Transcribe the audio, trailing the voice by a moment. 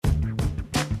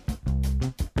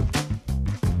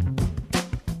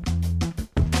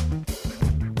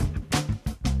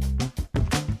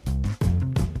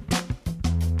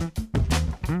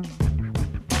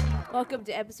Welcome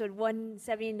to episode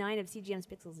 179 of CGM's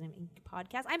Pixels and Ink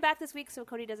podcast. I'm back this week, so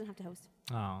Cody doesn't have to host.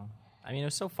 Oh. I mean, it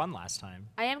was so fun last time.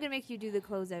 I am going to make you do the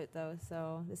closeout, though,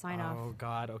 so the sign-off. Oh,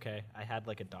 God, okay. I had,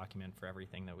 like, a document for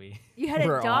everything that we You had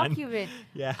were a document. On.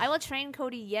 Yeah. I will train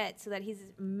Cody yet so that he's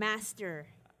master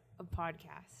of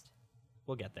podcast.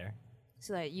 We'll get there.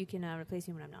 So that you can replace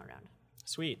me when I'm not around.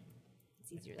 Sweet.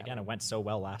 It's easier that Again, way. it went so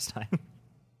well last time.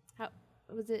 How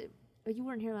was it? Oh, you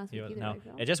weren't here last week either, No, right,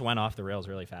 Phil? it just went off the rails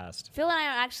really fast. Phil and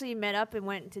I actually met up and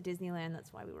went to Disneyland.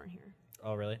 That's why we weren't here.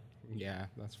 Oh, really? Yeah,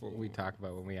 that's what we talk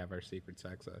about when we have our secret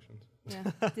sex sessions. Yeah,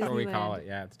 That's what we call Disneyland. it.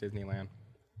 Yeah, it's Disneyland.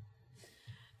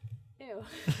 Ew.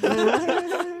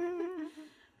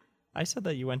 I said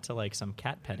that you went to, like, some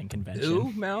cat petting convention.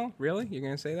 Ooh, Mel? Really? You're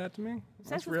going to say that to me?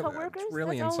 Sex with really, coworkers? that's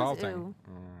really That's always insulting.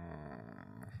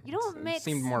 You don't It mix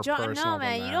seemed more no, personal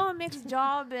man. than You that. don't mix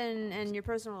job and your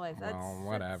personal life. That's Well,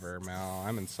 whatever, Mel.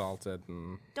 I'm insulted,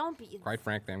 and Don't be. quite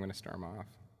frankly, I'm going to storm off.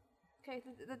 Okay,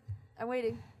 I'm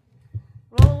waiting.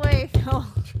 Roll away, Phil.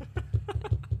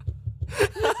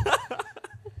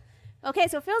 Okay,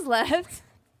 so Phil's left.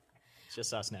 It's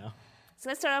just us now. So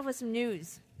let's start off with some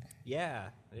news. Yeah,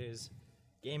 there's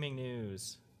gaming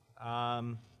news.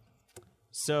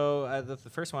 So the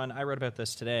first one, I wrote about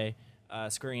this today.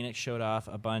 Square Enix showed off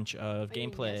a bunch of What, you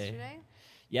mean gameplay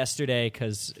yesterday?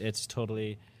 because it's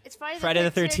totally It's Friday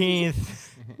the 13th.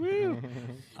 13th. Woo!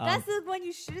 That's the one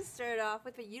you should have started off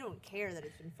with, but you don't care that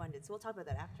it's been funded, so we'll talk about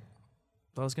that after.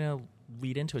 I was going to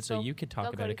lead into it so Go. you could talk Go,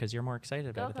 about it Cody. because you're more excited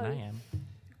about it Go, than I Cody. am.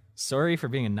 Sorry for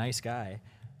being a nice guy.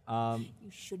 You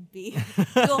should be.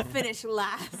 You'll finish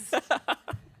last.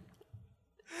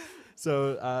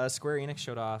 So Square Enix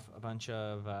showed off a bunch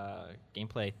of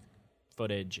gameplay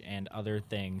footage and other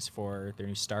things for their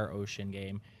new Star Ocean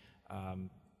game.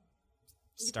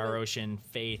 Star Ocean,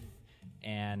 Faith,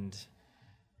 and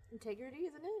Integrity,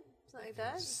 isn't it? Something like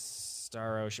that.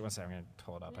 Star Ocean. One second, I'm going to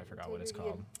pull it up. I forgot what it's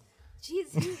called.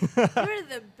 Jeez, you're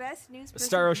the best news person.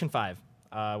 Star Ocean 5.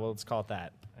 Well, let's call it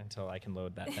that until I can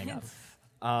load that thing up.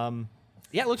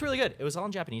 Yeah, it looked really good. It was all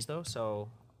in Japanese, though, so...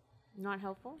 Not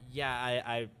helpful. Yeah,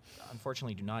 I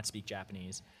unfortunately do not speak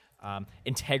Japanese.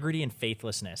 Integrity and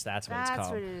Faithlessness, that's what it's That's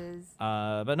called. what it is.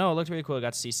 But no, it looked really cool. I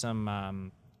got to see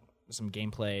some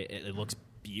gameplay. It looks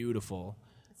beautiful.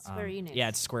 It's Square Enix. Yeah,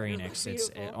 it's Square It Enix. looks It's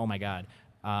beautiful. oh my god.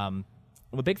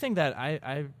 The big thing that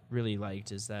I really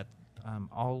liked is that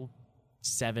all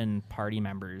 7 party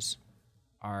members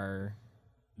are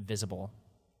visible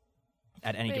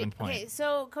at any given point. Okay,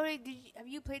 so Cody, have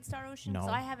you played Star Ocean? No. So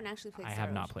I haven't actually played I Star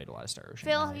have not Ocean. played a lot of Star Ocean.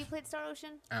 Phil, in my have you life. played Star Ocean?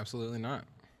 Absolutely not.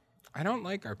 I don't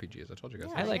like RPGs. I told you guys.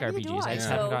 Yeah. I like neither do RPGs. I I, just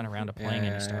so- haven't gotten around to playing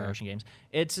Yeah, any Star yeah. Ocean games.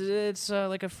 It's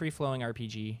like a free flowing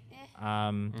RPG.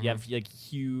 You have like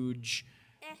huge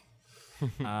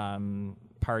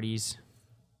parties,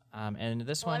 and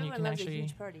this Well, one you everyone can loves a actually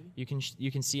huge party.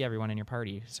 you can see everyone in your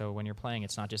party. So when you're playing,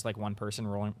 it's not just like one person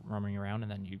roaming around,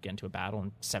 and then you get into a battle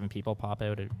and 7 people pop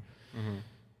out. Is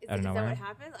I don't know, that right? what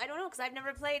happens? I don't know because I've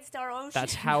never played Star Ocean.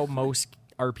 That's how most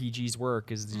RPGs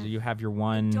work. Is you have your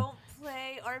one. Don't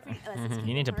play RPG.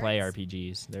 You need to play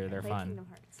RPGs. They're fun. Kingdom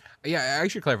Hearts. Yeah, I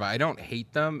should clarify. I don't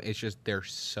hate them. It's just they're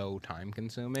so time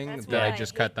consuming That's that why I I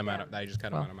just hate cut them them. out. I just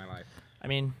cut them out of my life. I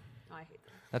mean, No, I hate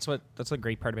them. that's the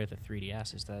great part about the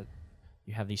 3DS is that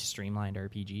you have these streamlined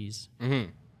RPGs. Mm-hmm.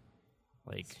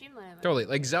 Like, Streamline. Totally.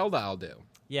 Like Zelda, I'll do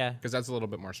yeah. because that's a little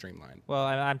bit more streamlined. Well,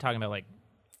 I'm talking about like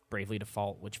Bravely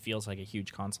Default, which feels like a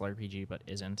huge console RPG but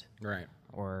isn't, Right.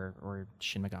 or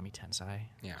Shin Megami Tensei.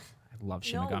 Yeah. I love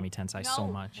Shin No, Megami Tensei so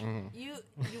no. much. You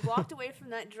walked away from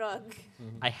that drug.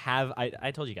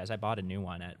 I told you guys I bought a new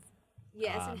one at.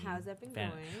 Yes, and how's that been Fan-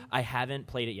 going? I haven't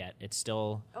played it yet. It's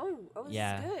still. Oh, this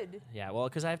Yeah. is good. Yeah, well,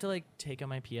 because I have to like take out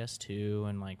my PS2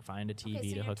 and like find a TV Okay, so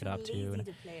to you're hook it too up to. lazy And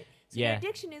to play it. So Yeah. your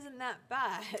addiction isn't that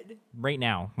bad. right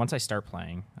now, once I start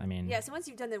playing, I mean, Yeah, so once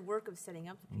you've done the work of setting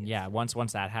up the PS4. yeah,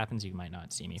 once that happens, you might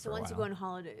not see me So for a while. once you go on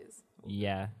holidays.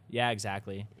 Yeah,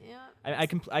 exactly. Yeah.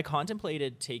 I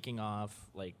contemplated taking off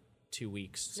like 2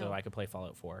 weeks so No. I could play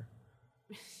Fallout 4.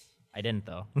 I didn't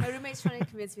though. My roommate's trying to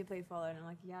convince me to play Fallout, and I'm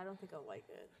like, yeah, I don't think I'll like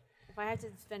it. If I had to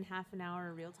spend half an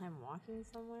hour real time walking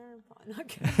somewhere, I'm probably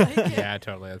not gonna like it. Yeah,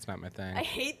 totally. That's not my thing. I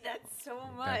hate that so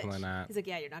much. Definitely not. He's like,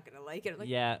 yeah, you're not gonna like it. I'm like,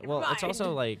 Yeah, "Never well, it's mind."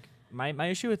 also like my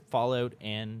issue with Fallout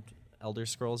and Elder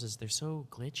Scrolls is they're so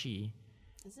glitchy.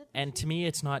 Is it And to me,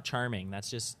 it's not charming. That's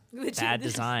just Glitchy. bad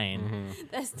design.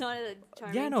 That's not a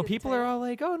charming. Yeah, no, to people type. are all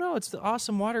like, oh, no, it's the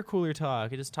awesome water cooler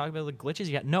talk. You just talk about the glitches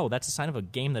you got. No, that's a sign of a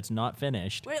game that's not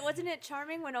finished. Wait, wasn't it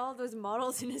charming when all those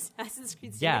models in Assassin's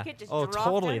Creed Yeah. Syndicate just Oh, dropped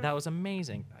totally. out of- That was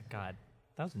amazing. God,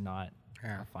 that was not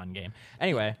Yeah. a fun game.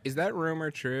 Anyway, Is that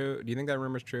rumor true? Do you think that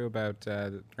rumor's true about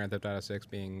Grand Theft Auto 6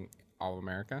 being all of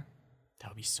America. That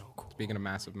would be so cool. Speaking of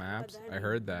massive maps, that'd I be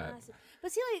heard that. massive.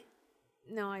 But see, like,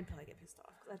 no, I'd probably get pissed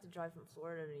off because I have to drive from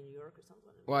Florida to New York or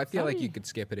something. Well, I feel like That'd you be- could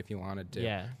skip it if you wanted to.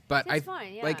 Yeah. But That's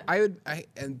fine, yeah. like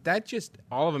and that just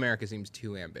all of America seems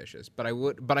too ambitious. But I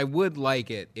would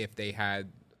like it if they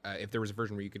had. If there was a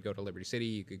version where you could go to Liberty City,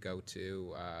 you could go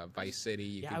to Vice City,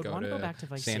 you Yeah, I could go wanna to, go back to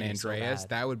Vice San City so Andreas. bad.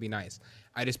 That would be nice.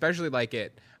 I'd especially like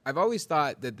it. I've always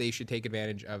thought that they should take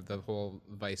advantage of the whole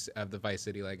Vice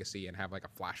City legacy and have like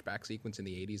a flashback sequence in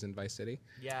the '80s in Vice City,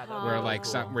 Yeah. where like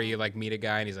where you like meet a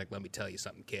guy and he's like, "Let me tell you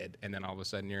something, kid," and then all of a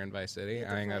sudden you're in Vice City. get I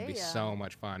to think that'd play, be yeah. so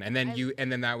much fun. And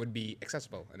then that would be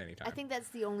accessible at any time. I think that's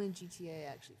the only GTA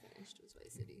I actually finished was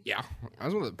Vice City. Yeah, that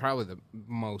was one of probably the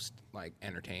most like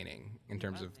entertaining in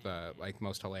terms of the like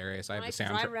most hilarious. I have When the I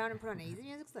drive soundtrack. around and put on easy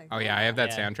music, it's like, Oh yeah, I have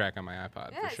that Yeah. soundtrack on my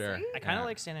iPod Yeah, for sure. see? I kind of Yeah.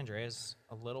 like San Andreas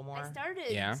a little more. I started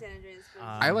Yeah. in San Andreas. But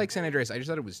I like San Andreas. I just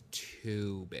thought it was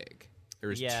too big. There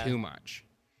was Yeah. too much.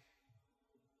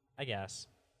 I guess.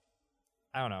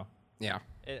 I don't know. Yeah,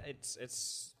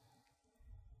 It's.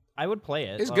 I would play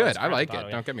it. it's Well, good. I Grand like Theft it.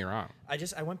 Auto, Don't get me wrong.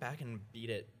 I went back and beat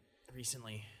it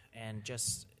recently, and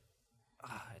just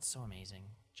it's so amazing.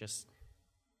 Just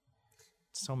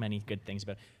so many good things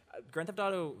about it. Grand Theft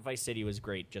Auto Vice City was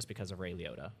great just because of Ray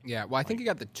Liotta. Yeah, well, I think it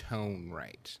got the tone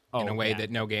right in a Oh, way yeah.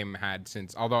 that no game had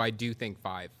since. Although I do think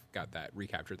 5 got that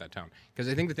recaptured that tone because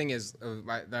I think the thing is,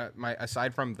 my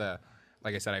aside from the,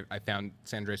 like I said, I found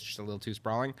San Andreas just a little too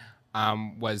sprawling.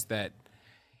 Was that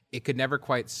it could never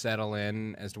quite settle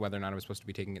in as to whether or not it was supposed to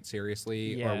be taking it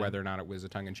seriously Yeah. or whether or not it was a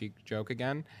tongue-in-cheek joke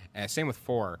again. Same with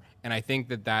 4, and I think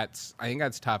that's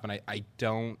tough. And I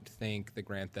don't think the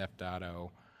Grand Theft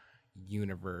Auto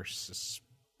universe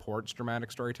supports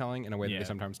dramatic storytelling in a way that Yeah. they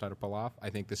sometimes try to pull off. I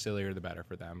think the sillier the better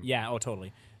for them. Yeah, oh,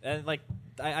 totally. Like,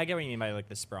 I get what you mean by like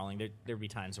the sprawling. There'd be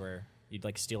times where you'd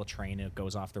like steal a train and it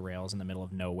goes off the rails in the middle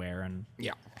of nowhere, and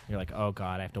Yeah. you're like, oh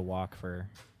god, I have to walk for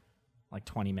like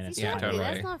 20 minutes. See, Yeah, to find totally. it.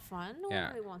 totally. That's not fun. No Yeah.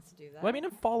 one really wants to do that. Well, I mean,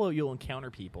 in Fallout, you'll encounter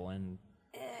people, and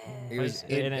It was,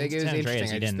 Like, it, in like, it was San Andreas, interesting.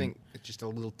 you I just didn't- think it's just a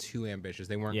little too ambitious.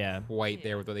 They weren't Yeah. quite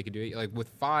there with what they could do. Like with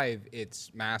 5,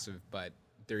 it's massive, but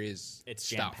there is It's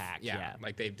stuff. jam-packed, Yeah. yeah.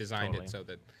 Like they've designed Totally. it so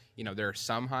that there are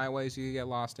some highways you can get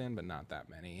lost in, but not that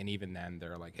many. And even then,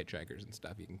 there are like hitchhikers and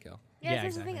stuff you can kill. yeah, Yeah,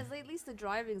 that's the thing exactly. is, at least the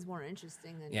driving's more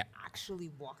interesting than Yeah. actually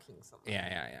walking somewhere.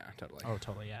 Yeah, totally. oh,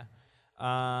 totally, yeah.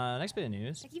 Next bit of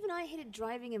news. Like even I hated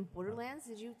driving in Borderlands.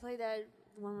 Did you play that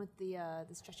one with the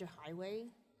stretch of highway?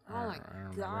 Oh I my don't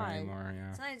remember god! anymore,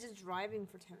 yeah. Sometimes just driving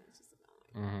for 10 minutes. Just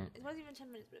about like, It wasn't even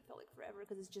 10 minutes, but it felt like forever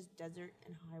because it's just desert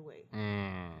and highway.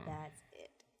 That's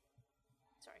it.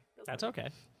 Sorry. Go That's for it.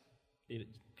 okay.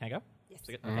 Can I go? Yes.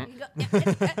 Okay. You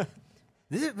go-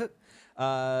 yeah, yeah,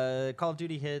 yeah. Call of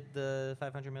Duty hit the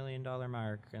 $500 million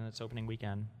mark in its opening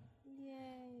weekend. Yay.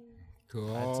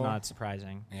 Cool. That's not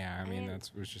surprising. Yeah, I mean, I-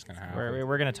 that's was just going to happen.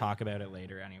 We're going to talk about it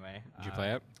later anyway. Did you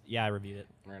play it? Yeah, I reviewed it.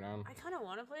 Right on. I kind of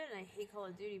want to play it, and I hate Call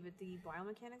of Duty, but the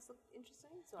biomechanics look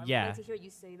interesting. So I'd Yeah. like to hear what you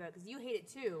say about it because you hate it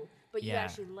too, but you Yeah.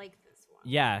 actually like this one.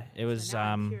 Yeah, it So was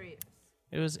now I'm curious.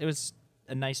 it was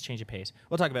a nice change of pace.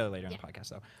 We'll talk about it later in the podcast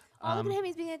though. Oh, look at him!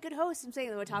 He's being a good host. I'm saying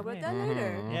we'll talk about that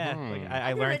later. Yeah, like,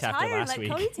 I I'm learned after retired, last let week.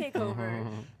 Cody take over.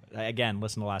 Again,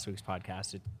 listen to last week's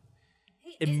podcast. It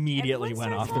Hey, immediately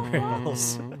everyone went off starts the off wrong.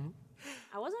 rails.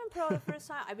 I wasn't a pro the first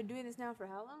time. I've been doing this now for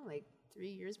how long? Like 3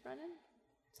 years, Brendan?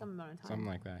 Some amount of time. Something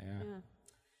like that, yeah.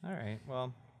 Yeah. All right.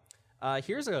 Well,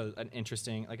 here's an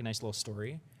interesting, like a nice little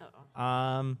story.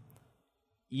 Uh-oh.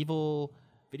 Evil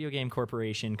video game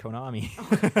corporation Konami.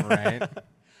 Right?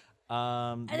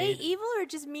 Are they evil or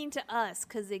just mean to us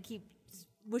because they keep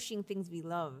wishing things we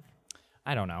love?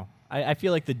 I don't know. I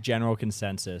feel like the general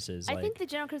consensus is I like. think the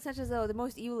general consensus, though, the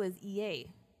most evil is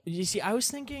EA. You see, I was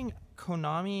thinking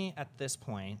Konami at this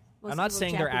point. Most I'm not evil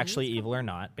saying they're Japanese actually evil or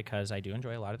not because I do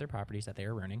enjoy a lot of their properties that they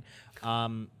are ruining.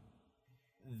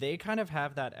 They kind of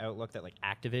have that outlook that like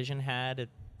Activision had at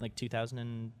like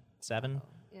 2007.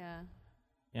 Yeah.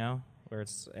 You know, where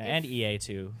it's and EA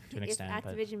too to an extent. If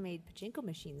But Activision made pachinko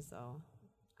machines, though,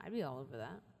 I'd be all over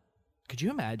that. could you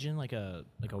imagine like a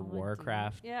Call of Duty.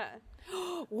 Warcraft Yeah.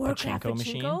 Warcraft pachinko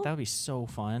machine? That would be so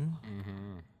fun.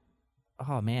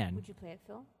 Oh man, Would you play it,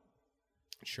 Phil?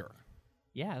 Sure.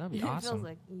 yeah, that would be Phil's awesome.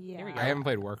 like, yeah. we go. I haven't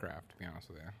played Warcraft, to be honest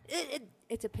with you.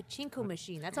 It's a pachinko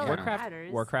machine. That's all that Warcraft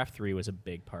matters. Warcraft 3 was a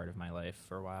big part of my life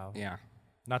for a while. Yeah.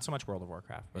 Not so much World of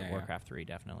Warcraft, but Yeah, yeah. Warcraft 3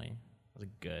 definitely was a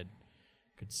good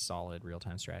solid real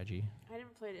time strategy. I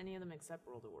never played any of them except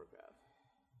World of Warcraft.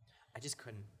 I just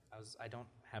couldn't. I don't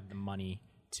have the money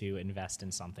to invest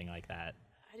in something like that.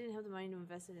 I didn't have the money to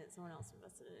invest in it. Someone else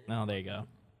invested in it. Oh, there you go.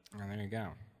 Oh, there you go.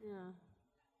 Yeah.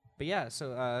 But yeah, so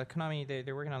Konami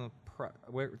they're working on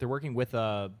they're working with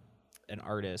an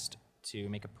artist to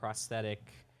make a prosthetic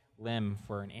limb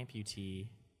for an amputee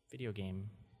video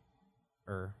game.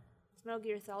 It's Metal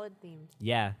Gear Solid themed.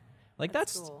 Yeah. Like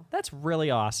That's cool. That's really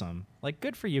awesome. Like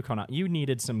good for you, Konami. You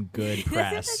needed some good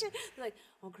press. Like,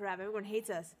 oh crap, everyone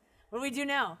hates us. What do we do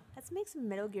now? Let's make some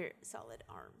Metal Gear Solid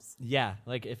arms. Yeah,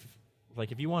 like if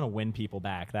you want to win people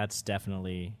back, that's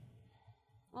definitely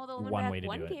Well, they'll win one back way to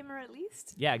one do it. gamer at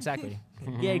least. Yeah, exactly.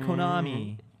 Yay,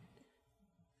 Konami.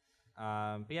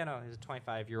 But yeah, no, he's a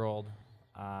 25-year-old.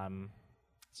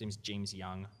 His name's James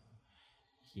Young.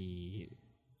 He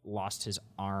lost his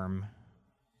arm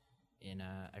in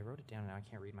I wrote it down now. I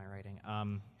can't read my writing.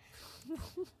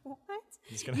 What?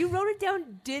 You wrote it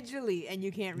down digitally and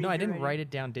you can't read it. No, I didn't write it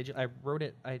down digitally. I wrote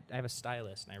it. I have a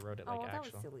stylus and I wrote it like that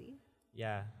actual. was silly.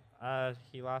 Yeah.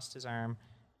 He lost his arm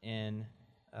in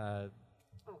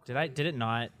did it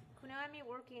not? Konami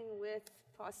working with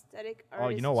prosthetic Oh,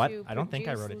 artists you know what? to I don't think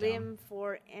I wrote it down. limb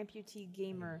for amputee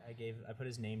gamer. I put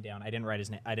his name down. I didn't write his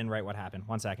name. I didn't write what happened.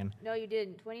 1 second. No, you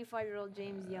didn't. 25-year-old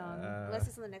James Young. Unless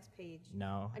it's on the next page.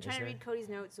 No. I'm trying to read Cody's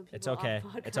notes so people It's okay.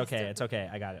 off podcast It's okay. don't- It's okay.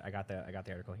 I got it. I got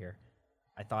the article here.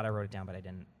 I thought I wrote it down, but I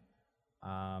didn't.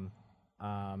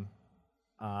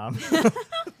 Doesn't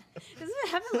it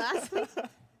happen last week?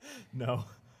 No.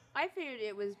 I figured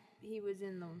he was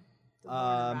in the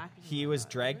water racking He or was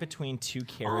whatever. dragged between two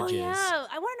carriages. Oh yeah,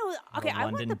 I want to know. Okay, I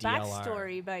want London the DLR.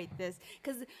 backstory about this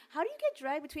because how do you get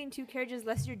dragged between two carriages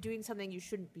unless you're doing something you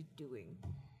shouldn't be doing?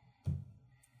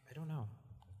 I don't know.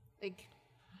 Like,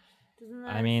 doesn't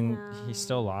that I mean, sound- he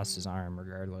still lost his arm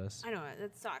regardless. I know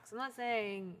that sucks. I'm not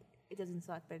saying it doesn't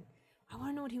suck, but I want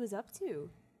to know what he was up to.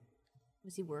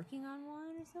 Was he working on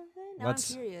one or something? Now I'm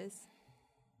curious.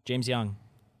 James Young,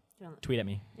 Don't- tweet at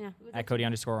me. Yeah, At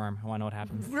Cody_arm. I want to know what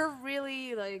happened. we're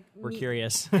really like We're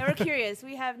curious. Yeah, we're curious.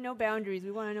 We have no boundaries.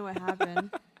 We want to know what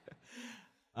happened.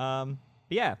 But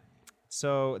yeah.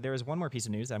 So there is one more piece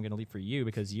of news that I'm going to leave for you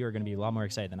because you are going to be a lot more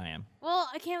excited than I am. Well,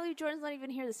 I can't believe Jordan's not even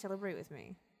here to celebrate with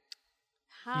me.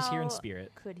 He's here in How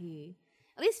spirit. Could he?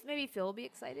 At least maybe Phil will be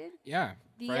excited. Yeah,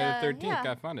 The, Friday the 13th yeah,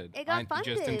 got funded. it got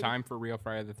Just in funded. time for real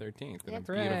Friday the 13th. And That's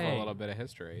a beautiful right. little bit of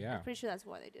history, yeah. Pretty sure that's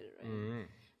why they did it, right? Mhm.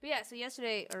 But yeah, so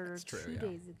yesterday or That's true, 2 yeah.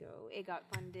 days ago, it got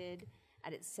funded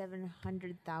at its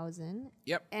 700,000,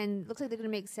 Yep. and looks like they're gonna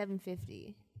make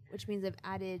 750, which means they've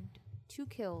added 2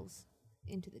 kills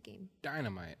into the game.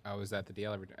 Dynamite. Oh, is that the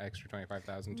deal? Every extra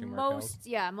 25,000, 2 more kills?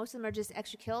 Most of them are just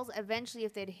extra kills. Eventually,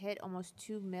 if they'd hit almost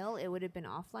 2 mil, it would have been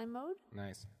offline mode,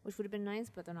 Nice. which would have been nice,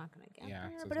 but they're not gonna get Yeah, there.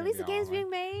 so it's But gonna at least be the game's all being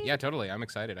online. made. Yeah, totally. I'm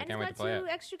excited. I And can't wait to it's play got it. 2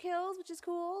 extra kills, which is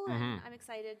cool. and Mhm. I'm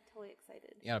excited, totally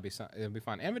excited. Yeah, it'll be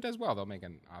fun. And if it does well, they'll make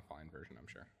an offline version, I'm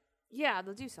sure. Yeah,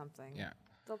 they'll do something. Yeah.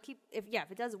 They'll keep if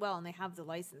it does well and they have the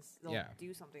license, they'll Yeah,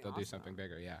 do something. They'll do awesome. something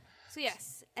bigger, yeah. So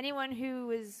yes, anyone who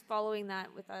is following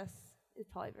that with us is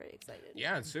probably very excited.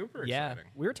 Yeah, it's super Yeah.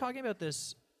 exciting. We were talking about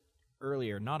this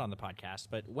earlier, not on the podcast,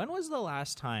 but when was the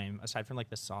last time, aside from like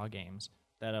the Saw games,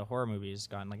 that a horror movie's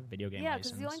gotten like a video game Yeah,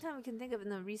 license? because the only time we can think of in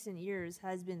the recent years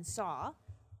has been Saw.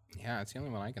 Yeah, it's the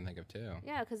only one I can think of, too.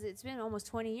 Yeah, because it's been almost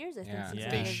 20 years, I think. Yeah, since Yeah.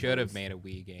 they any of should have those- made a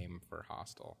Wii game for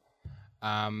Hostel.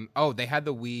 They had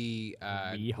the Wii,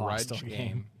 Wii Grudge Hostel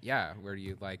game. Yeah, where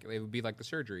you like it would be like the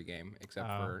surgery game, except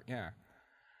for it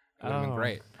would have Oh. been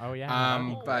great. Oh, yeah.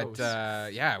 But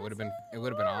it would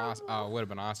have been awesome. Oh, it would have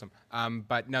been awesome.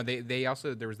 But no, they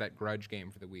also there was that Grudge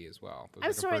game for the Wii as well. There I'm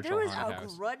was like sorry, a there virtual was haunted a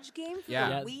house. Grudge game for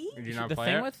Yeah. the Wii? Did you not the play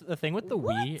thing it? with the thing with the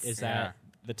What? Wii is that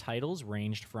the titles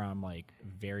ranged from like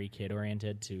very kid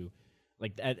oriented to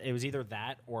like it was either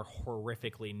that or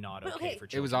horrifically not But, okay okay. for It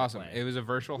children. was to awesome. play. It was a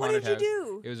virtual What haunted did house.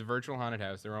 you do? It was a virtual haunted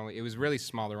house. It was really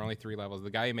small. There were only 3 levels. The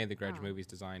guy who made the Grudge Oh. movies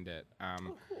designed it.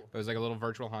 cool. But it was like a little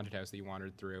virtual haunted house that you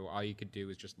wandered through. All you could do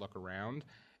was just look around.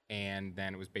 And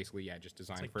then it was basically just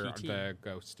designed like for PT. the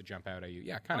ghosts to jump out at you.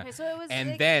 Yeah, kind of. Okay, so it was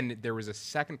and like- then there was a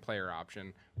second player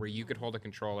option where you could hold a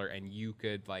controller and you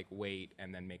could like wait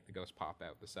and then make the ghost pop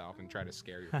out itself and try to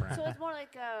scare your friend. So it's more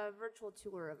like a virtual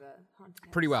tour of a haunted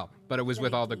house. Pretty well, but it was Than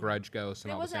with a all the game. Grudge ghosts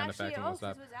and It all the wasn't sound actually, effects and all that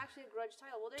stuff. it was actually a Grudge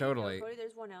title. Well, there Totally. you go, Cody.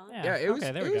 There's one out. Yeah. Yeah, it was.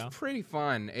 Okay, there it we was go. pretty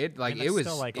fun. It And that's it was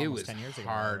still, like, it almost was 10 years ago,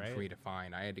 hard right? for me to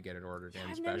find. I had to get it ordered in,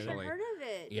 I've never especially. heard of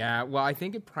it. Yeah, well, I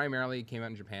think it primarily came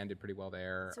out in Japan, did pretty well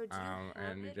there. So do you have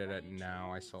and it did by it. any No,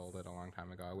 I chance? sold it a long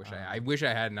time ago. I wish I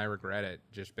had, and I regret it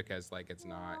just because like it's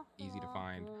not easy to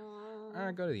find.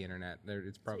 Go to the internet.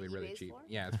 It's probably what really eBay's cheap. for?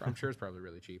 Yeah, I'm sure it's probably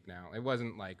really cheap now. It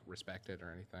wasn't like respected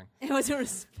or anything. It wasn't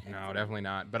respected. No, definitely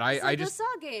not. But It's I like just the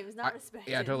Saw games, not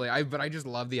respected. yeah, totally. But I just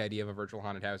love the idea of a virtual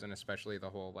haunted house, and especially the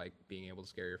whole like being able to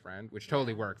scare your friend, which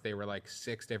totally worked. They were like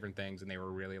 6 different things, and they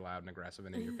were really loud and aggressive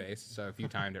and in your face. So if you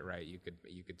timed it right, you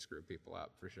could screw people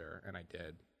up for sure, and I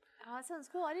did. Oh, that sounds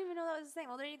cool. I didn't even know that was a thing.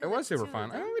 Well, there you go. It was That's super 2 fun.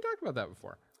 of I know them. we talked about that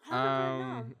before. I don't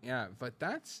know. Yeah, but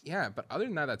but other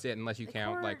than that, that's it. Unless you Like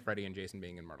count like horror- Freddy and Jason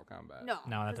being in Mortal Kombat. No,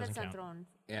 No, that 'cause doesn't that's count. Unthrown.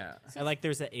 Yeah. I like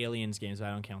there's the Aliens games, but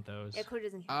I don't count those. Yeah, Cody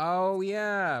doesn't. Oh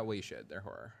yeah. Well, you should. They're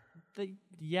horror.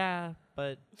 Yeah,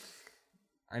 but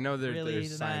I know Really,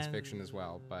 there's science then- fiction as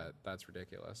well, but that's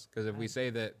ridiculous. Because if we say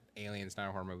that Alien's not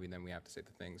a horror movie, then we have to say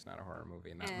The Thing's not a horror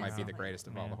movie, and that might be the greatest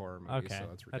of all the horror movies. Okay, So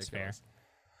that's that's fair. ridiculous.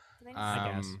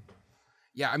 I guess.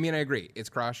 Yeah, I mean, I agree. It's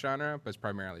cross genre, but it's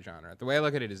primarily genre. The way I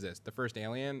look at it is this: the first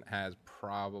Alien has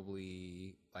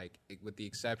probably, like, with the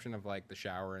exception of like the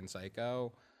shower in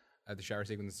Psycho, the shower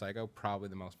sequence in Psycho, probably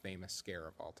the most famous scare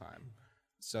of all time.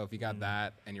 So if you got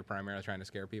that and you're primarily trying to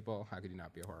scare people, how could you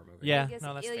not be a horror movie? Yeah, I guess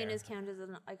no, that's Alien fair. is counted as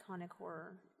an iconic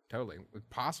horror. Totally.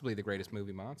 Possibly the greatest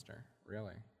movie monster,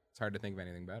 really. It's hard to think of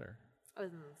anything better. Other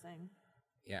than the Thing,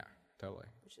 Yeah, totally.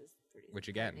 which is pretty. Which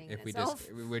again, frightening if in we itself.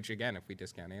 if we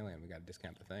discount Alien, we got to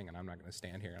discount The Thing, and I'm not going to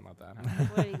stand here and let that happen.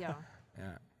 There you go.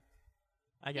 Yeah.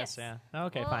 I guess, Yes. yeah.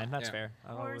 Okay, Well, fine. That's Yeah. fair.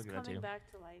 I'll Horror's look at that coming too.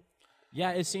 back to life.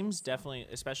 Yeah, it seems definitely,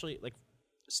 especially like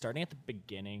starting at the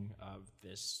beginning of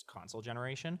this console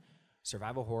generation,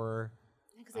 survival horror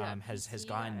Yeah, 'cause they got has PC,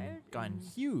 gone right?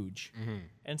 huge, Mm-hmm. and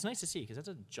it's nice to see because that's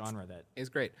a genre that It's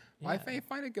great. Well, Yeah. I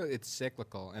find it's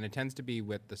cyclical, and it tends to be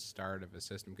with the start of a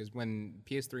system. Because when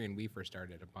PS3 and Wii first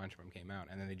started, a bunch of them came out,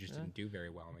 and then they just didn't do very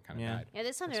well, and they kind of Yeah. died. Yeah,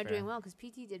 this time That's they're fair. doing well because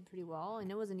PT did pretty well,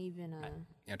 and it wasn't even.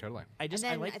 Yeah, totally. I just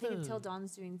and then I like I think the Until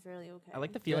Dawn's doing fairly okay. I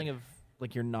like the feeling of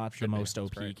like you're not Should the be. most It's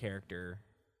OP great. character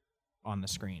on the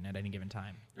screen at any given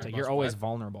time. So most you're always what?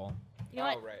 vulnerable. You know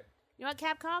what? right. You know what,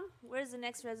 Capcom? Where's the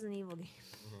next Resident Evil game?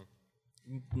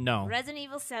 No, Resident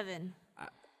Evil 7.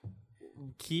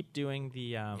 keep doing the.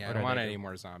 Yeah, what I are don't want they? any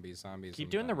more zombies. Keep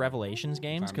doing the Revelations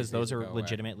games because Zombies those need to are go away.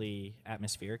 legitimately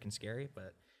atmeric and scary.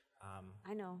 But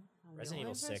I know. I'm the Resident only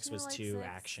Evil 6 person who was likes too 6.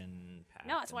 action packed.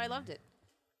 No, that's why I loved it.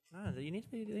 They need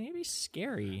to be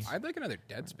scary. I'd like another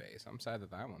Dead Space. I'm sad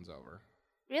that one's over.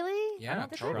 Really? Yeah,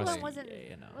 the totally. third one wasn't.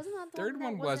 Yeah, no. Wasn't that the Third one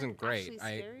one that wasn't great. actually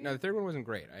scary? No, the third one wasn't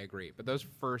great. I agree, but those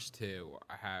first two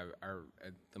are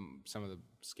some of the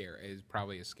scare is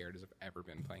probably as scared as I've ever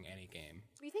been playing any game.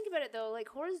 If you think about it, though, like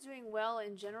horror's doing well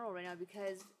in general right now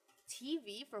because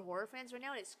TV for horror fans right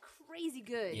now is crazy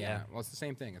good. Yeah. Well, it's the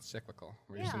same thing. It's cyclical.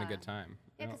 We're just in a Yeah. good time.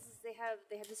 Yeah, You know? because they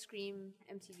have the Scream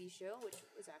MTV show, which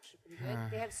was actually pretty good.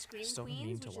 They have Scream Still mean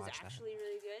Queens, to which is watch that. actually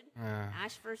really good. Uh,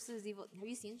 Ash versus Evil. Have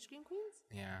you seen Scream Queens?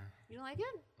 yeah. You don't like it?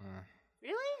 Uh.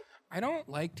 Really? I don't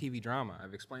like TV drama.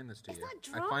 I've explained this to It's you. not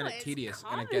I find drama, it it's tedious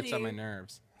and it gets on my comedy.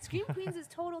 nerves. Scream Queens is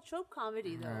total trope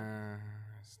comedy, though.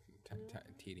 It's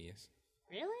tedious.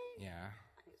 Really? Yeah.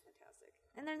 I think it's fantastic.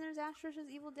 And then there's Ash versus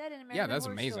Evil Dead and American Yeah, that's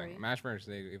Horror amazing. Story. Mash vs.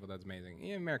 Evil Dead's amazing.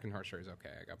 Yeah, American Horror Story is okay.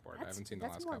 I got bored. I haven't seen the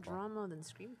That's last more couple. drama than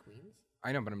Scream Queens.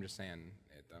 I know, but I'm just saying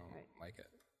I don't Right. like it.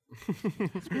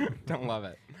 Don't love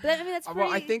it. But I mean, that's pretty.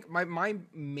 Well, I think my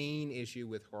main issue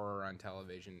with horror on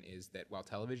television is that while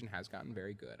television has gotten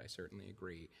very good, I certainly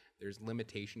agree, there's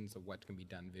limitations of what can be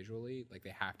done visually. Like,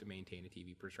 they have to maintain a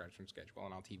TV production schedule,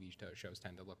 and all TV shows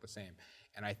tend to look the same.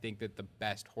 And I think that the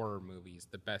best horror movies,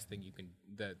 the best thing you can,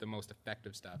 the most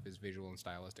effective stuff is visual and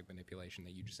stylistic manipulation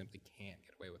that you just simply can't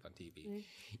get away with on TV.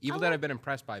 Evil Dead I've been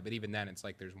impressed by, but even then, it's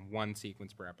like there's one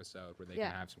sequence per episode where they Yeah.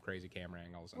 can have some crazy camera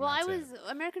angles. And well, I that's was it.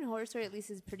 American Horror Story at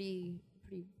least is pretty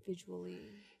visually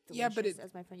delicious, Yeah, but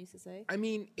as my friend used to say. I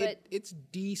mean, But- it's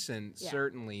decent, Yeah.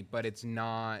 certainly, but it's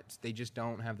not. They just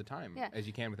don't have the time Yeah. as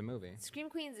you can with a movie. Scream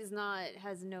Queens is not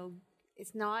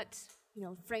it's not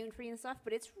frame free and stuff,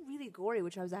 but it's really gory,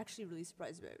 which I was actually really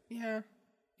surprised about.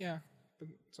 Yeah, but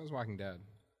so is Walking Dead.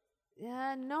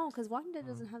 Yeah, no, because Walking Dead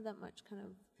doesn't have that much kind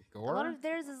of. Gore. A lot of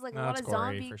theirs is like No, a lot it's of gory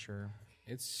zombie. for sure.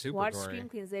 It's super Watch gory. Scream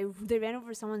Queens. They ran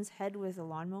over someone's head with a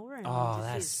lawnmower, and Oh, it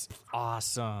that's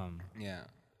awesome. Yeah.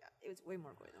 it was way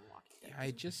more gory than Walking Dead.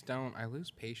 I just don't. I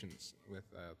lose patience with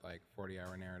like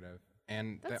 40-hour narrative,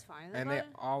 and That's fine. And A they lot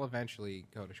of- all eventually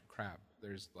go to crap.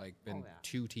 There's like been Oh, yeah.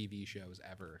 2 TV shows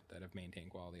ever that have maintained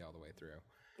quality all the way through.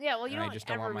 Yeah, well, you And I don't just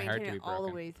don't ever want my heart maintain to it be all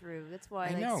the broken. way through. That's why I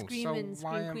like know, Scream so and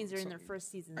why Scream am- Queens are in so- their first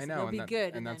seasons. I so know, they'll and be that-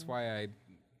 good, and that's then, why I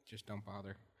just don't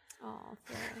bother. Oh,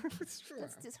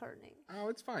 that's disheartening. Oh,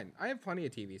 it's fine. I have plenty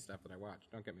of TV stuff that I watch.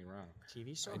 Don't get me wrong.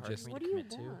 TV's so I hard just- for me What to do you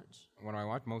commit to. watch? When I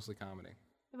watch, mostly comedy.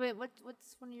 Wait, what's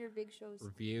one of your big shows?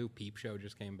 Review. Peep Show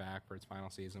just came back for its final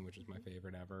season, which is my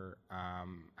favorite ever.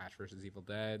 Ash vs. Evil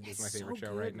Dead is my favorite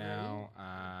show right now.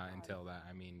 Until that,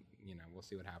 I mean, we'll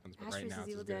see what happens. But right now,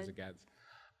 it's as good as it gets.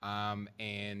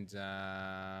 And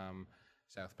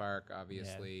South Park,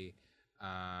 obviously.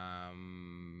 I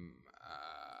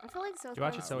feel like South Do you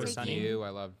watch Park It's Always Sunny? Review. I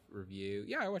love Review.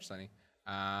 Yeah, I watch Sunny.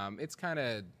 It's kind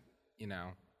of,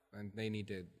 and they need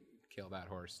to kill that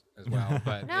horse as well,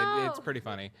 but No. it's pretty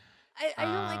funny. I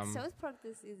don't like South Park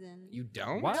this season. You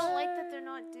don't? What? I don't like that they're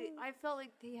not. I felt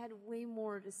like they had way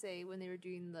more to say when they were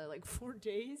doing the 4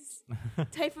 days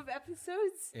type of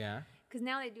episodes. Yeah. Because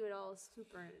now they do it all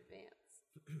super in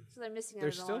advance, so they're missing out. They're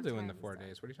on still on doing time the and 4 stuff.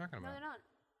 days. What are you talking No, about? they're not.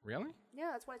 Really? Yeah,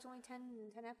 that's why it's only 10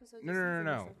 episodes. No, a no, no, season,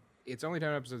 no. so- It's only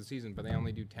 10 episodes a season, but they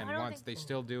only do 10 I don't once. think- They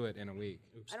still do it in a week.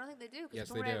 I don't think they do. 'Cause Yes,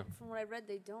 from they what do. From what I read,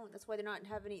 they don't. That's why they don't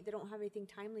have anything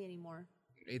timely anymore.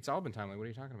 It's all been timely. What are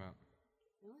you talking about?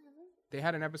 No, have they? They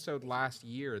had an episode last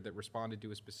year that responded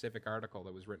to a specific article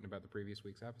that was written about the previous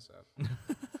week's episode. Which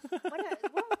one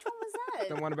was that?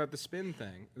 The one about the spin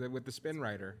thing with the spin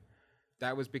writer.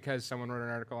 That was because someone wrote an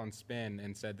article on Spin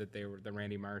and said that the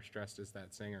Randy Marsh dressed as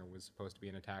that singer was supposed to be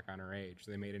an attack on her age. So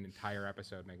they made an entire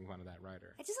episode making fun of that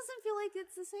writer. It just doesn't feel like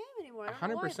it's the same anymore. I don't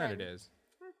know why 100% it then. is.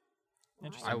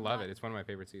 Interesting. I love it. It's one of my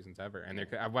favorite seasons ever. And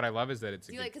what I love is that it's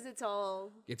Do you like because it's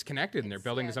all? it's connected and they're It's-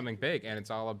 building to yeah. something big, and it's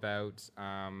all about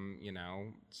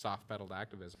soft pedaled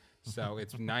activism. So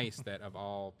it's nice that of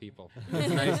all people,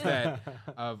 it's nice that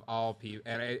of all people,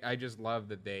 and I just love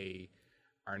that they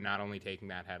are not only taking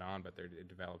that head on, but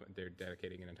they're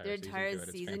dedicating an entire season to it.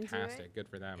 It's season to it? fantastic. Good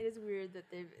for them. It is weird that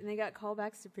they got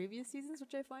callbacks to previous seasons,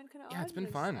 which I find kind of odd. Yeah, it's been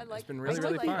but fun. I It's like- been I really,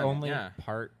 still really like fun. it. The only Yeah.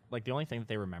 part, the only thing that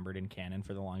they remembered in canon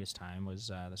for the longest time was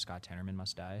the Scott Tenorman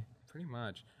Must Die. Pretty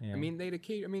much. Yeah. I mean, It's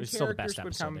still the best characters would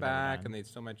episode come they've ever back done. and they'd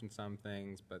still mention some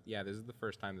things, but yeah, this is the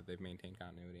first time that they've maintained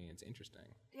continuity. It's interesting.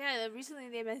 Yeah, recently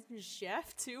they mentioned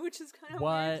Chef too, which is kind of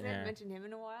What? weird. They Yeah. haven't mentioned him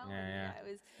in a while. Yeah, and yeah.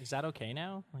 It was. Is that okay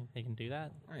now? Like they can do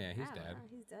that? Oh yeah, he's I don't dead. know,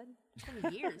 he's dead. It's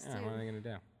been years Yeah, too. what are they gonna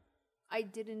do? I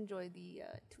did enjoy the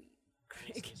tweet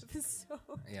Craig episode.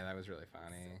 Yeah, that was really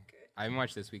funny. good. I haven't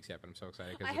watched this week's yet, but I'm so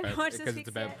excited I haven't watched this it's week's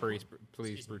about yet.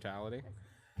 police brutality.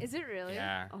 Is it really?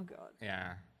 Yeah. Oh god.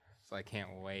 Yeah, so I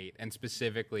can't wait, and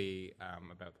specifically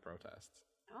about the protests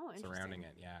Oh, interesting. surrounding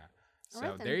it. Yeah. So All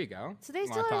right, then. there you go. So they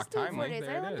Wanna still are talk still 4 timely? days.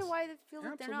 There I it wonder is. why they feel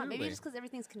like they're not. Maybe Absolutely. just because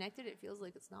everything's connected, it feels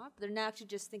like it's not. But they're not actually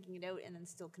just thinking it out and then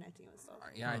still connecting it with stuff.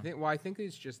 Yeah, I think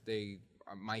it's just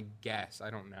my guess, I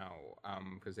don't know,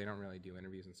 because they don't really do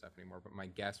interviews and stuff anymore. But my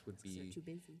guess would They're be, too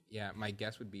busy. yeah, my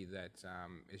guess would be that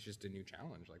it's just a new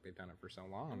challenge. Like they've done it for so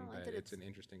long know, I that did it's it- an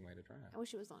interesting way to try I it.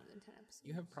 wish it was longer than 10 episodes.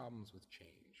 You have problems with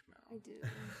change, I Mel. do.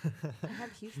 I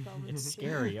have huge problems. It's with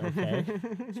scary, okay?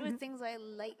 With things I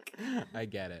like. I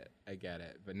get it.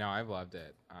 But no, I've loved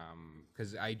it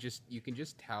because you can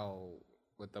just tell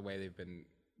with the way they've been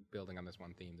building on this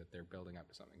one theme that they're building up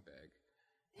to something big.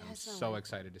 Yeah, I'm it's not so right.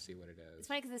 excited to see what it is. It's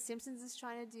funny because The Simpsons is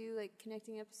trying to do like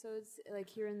connecting episodes like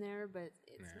here and there, but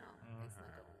it's not. It's not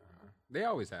going well. They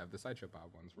always have the Sideshow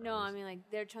Bob ones. were No, I always- meing like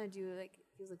they're trying to do like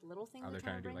feels like little things. they're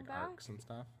trying to do bring like back. arcs and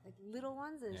stuff. Like little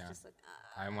ones, and Yeah. it's just like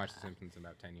I haven't watched The Simpsons in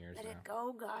about 10 years let now. it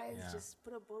go, guys. Yeah. Just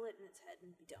put a bullet in its head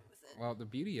and be done with it. Well, the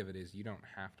beauty of it is you don't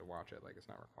have to watch it. Like it's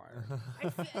not required.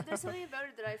 There's something about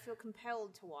it that I feel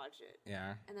compelled to watch it,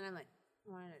 Yeah. and then I'm like,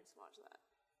 why did I just watch that?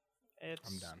 It's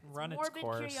I'm done. run its Morbid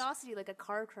course. curiosity, like a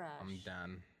car crash. I'm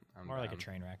done. More like a done.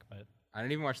 train wreck, but I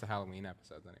didn't even watch the Halloween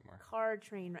episodes anymore. Car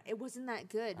train. It wasn't that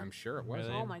good. I'm sure it was.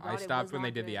 Really? Oh my God, I it stopped was when they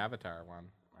not did the good. Avatar one.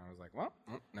 I was like, well,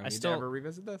 no need still- to ever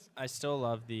revisit this. I still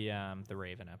love the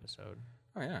Raven episode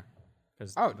Oh yeah.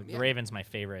 because Oh, the yeah. Raven's my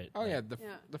favorite. Oh like, yeah.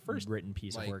 Yeah. The first written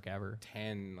piece like, of work ever.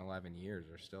 10, 11 years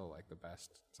are still like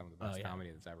some of the best yeah.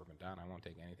 comedy that's ever been done. I won't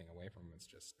take anything away from them. It's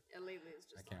just And lately, it's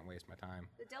just I can't waste my time.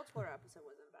 the Del Toro episode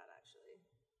wasn't bad actually.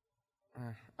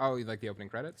 Oh, you like the opening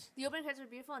credits? The opening credits were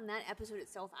beautiful, and that episode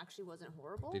itself actually wasn't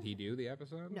horrible. Did he do the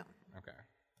episode? No. Okay.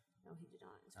 No, he did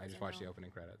not. as far I as just watched the know.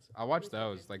 opening credits. I'll watch It was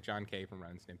those. good. Like John Kay from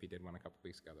Ren and Stimpy did one a couple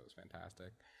weeks ago that was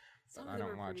fantastic. Some But of I them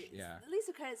don't were watch. pretty- Yeah. At least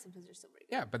the credits sometimes are still pretty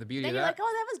good. Yeah, but the beauty Then of you're that. like,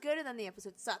 oh, that was good, and then the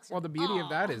episode sucks. Well, the beauty of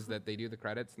that Aw. is that they do the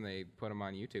credits and they put them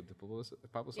on YouTube to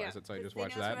publicize Yeah, it. So I 'cause just they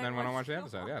watch know that what and then I when I watch, watch the they'll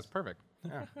episode, yeah, it's perfect.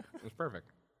 Yeah, it was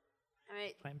perfect. All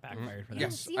right. Plan backfired for that.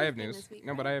 didn't Yes, see I have anything news. this week,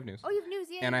 No, but right? I have news. Oh, you have news,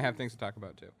 yeah. And I have things to talk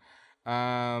about too.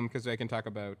 Because I can talk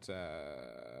about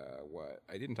what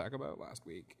I didn't talk about last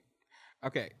week.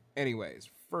 Okay. Anyways,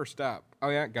 first up. Oh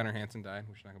yeah, Gunnar Hansen died.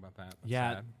 We should talk about that. That's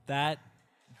Yeah, sad. that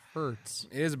hurts.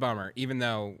 It is a bummer. Even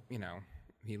though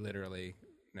he literally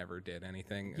never did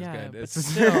anything Yeah, as good. but It's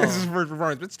still. his first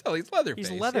performance, but still, he's Leatherface.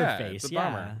 He's Leatherface, Yeah, it's a yeah.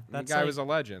 bummer. The That's guy like- was a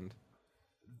legend.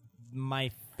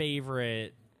 my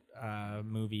favorite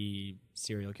movie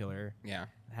serial killer Yeah,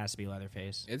 has to be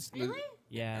Leatherface. it's Really?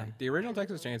 Yeah. the original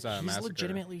Texas Chainsaw He's Massacre.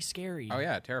 legitimately scary. Oh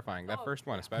yeah, terrifying. That first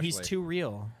one, especially. He's too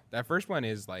real. That first one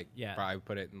is like, Yeah. I would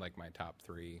put it in like my top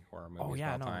 3 horror movies Oh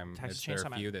yeah, of no. all time. Texas There are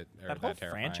Chainsaw a few that are that whole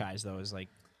terrifying. franchise though is like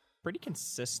pretty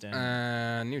consistent.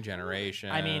 New Generation.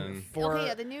 I mean, for Okay,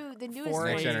 yeah, the newest for one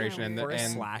Next is Generation, kinda and, for a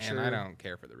and, slasher- and I don't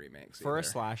care for the remakes. for a either.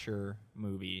 slasher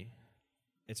movie,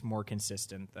 it's more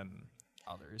consistent than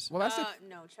others. Well, that's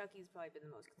no, Chucky's probably been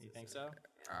the most consistent. You think so?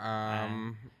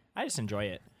 the. I just enjoy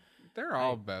it. They're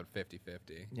all about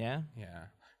 50-50. Yeah. Yeah.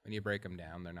 When you break them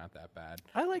down, they're not that bad.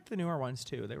 I liked the newer ones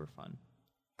too. They were fun.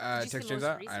 Did you see Texas the most Chainsaw,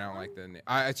 I recent don't one?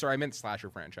 like the. Sorry, I meant slasher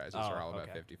franchises Oh, are all about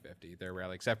okay. 50-50. They're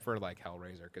rarely, except for like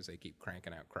Hellraiser, because they keep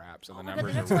cranking out crap, so the Oh my God,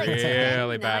 numbers they're are up to, like, 10,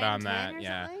 really bad 9, on 10 that. or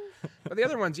Yeah, something? but the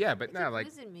other ones, yeah, but They no, keep like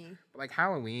losing me. like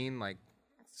Halloween, like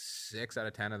 6 out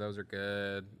of 10 of those are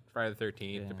good. Friday the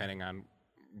 13th, Yeah. depending on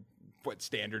what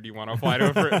standard you want to apply to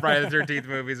a Friday the 13th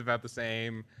movie, is about the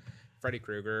same. Freddy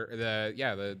Krueger,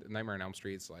 the Nightmare on Elm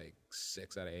Street's like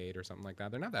 6 out of 8 or something like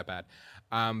that. They're not that bad,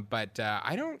 but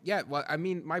I don't. Yeah, well, I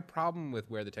mean, my problem with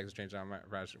where the Texas Chainsaw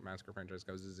Massacre franchise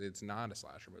goes is it's not a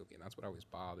slasher movie, and that's what always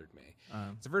bothered me.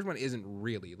 The first one isn't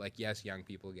really like, yes, young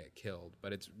people get killed,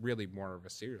 but it's really more of a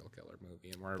serial killer movie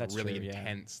and more of a That's really true, yeah.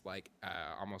 intense, like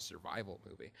almost survival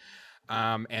movie.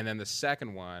 And then the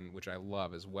second one, which I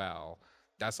love as well.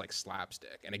 That's like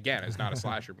slapstick, and again, it's not a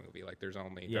slasher movie. Like there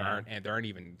aren't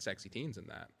even sexy teens in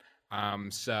that.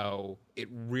 So it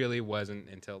really wasn't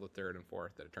until the third and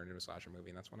fourth that it turned into a slasher movie,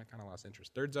 and that's when I kind of lost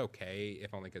interest. Third's okay,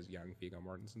 if only because young Viggo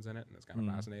Mortensen's in it, and it's kind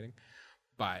of fascinating.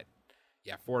 But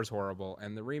yeah, 4 is horrible,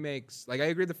 and the remakes. Like I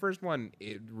agree, the first one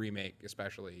remake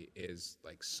especially is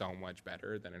like so much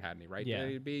better than it had any right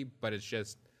to be. But it's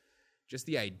just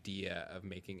the idea of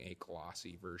making a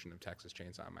glossy version of Texas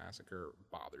Chainsaw Massacre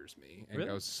bothers me and Really?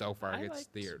 goes so far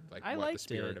against the I what the liked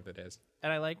spirit it. of it is.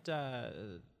 And I liked.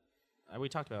 We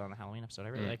talked about it on the Halloween episode. I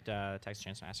really liked Texas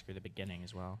Chainsaw Massacre: The Beginning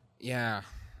as well. Yeah,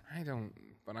 I don't.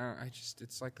 But I just,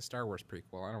 it's like the Star Wars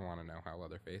prequel. I don't want to know how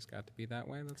Leatherface got to be that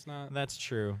way. That's not. That's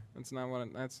true. That's not what.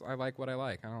 I like what I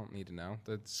like. I don't need to know.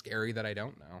 That's scary that I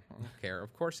don't know. I don't care.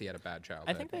 Of course, he had a bad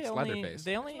childhood. I think they It's only Leatherface.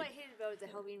 they That's only what I hated about the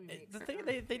Halloween remakes. the I thing don't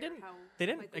they care didn't how they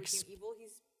didn't Michael ex- became evil.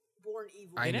 He's born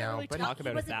evil. I they didn't know, really but talk He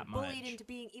about it wasn't that much. bullied into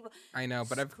being evil. I know,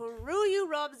 but I've. Screw you,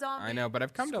 Rob Zombie. I know, but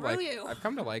I've come to Screw like. you. I've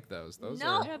come to like those. Those No.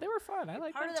 are. Yeah, they were fun. I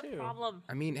like Part them of the too. problem.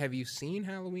 I mean, have you seen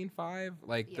Halloween 5?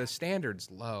 Like Yeah. the standard's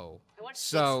low, I watched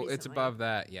so 6 it's recently. above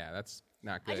that. Yeah, that's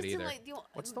not I good just either. didn't like the.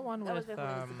 What's the one that was with, my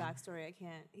point, was the backstory. I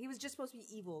can't. He was just supposed to be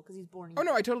evil because he's born evil. Oh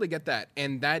no, I totally get that,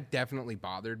 and that definitely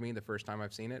bothered me the first time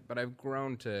I've seen it. But I've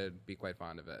grown to be quite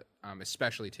fond of it,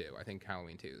 especially 2. I think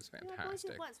Halloween 2 is Yeah, I've only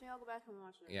seen fantastic. it once. Maybe I'll go back and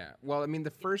watch it. Yeah, well, I mean,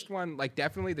 the first one, like,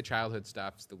 definitely the childhood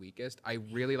stuff's the weakest. I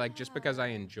really like, just because I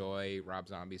enjoy Rob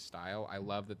Zombie's style, I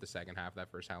love that the second half of that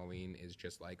first Halloween is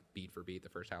just like beat for beat the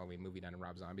first Halloween movie done in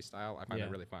Rob Zombie style. I find Yeah.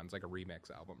 that really fun. It's like a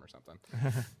remix album or something.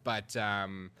 But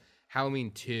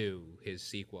Halloween 2, his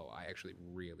sequel, I actually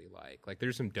really like. Like,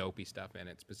 there's some dopey stuff in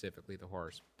it, specifically the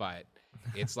horse, but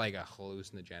it's like a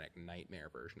hallucinogenic nightmare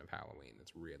version of Halloween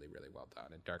that's really, really well done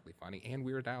and darkly funny, and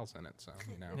Weird Al's in it, so,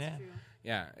 you know. Yeah. True.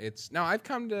 Yeah,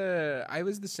 I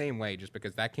was the same way, just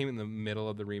because that came in the middle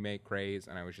of the remake craze,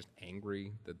 and I was just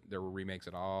angry that there were remakes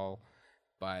at all.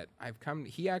 But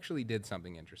he actually did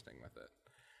something interesting with it.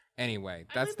 Anyway,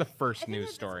 that's the first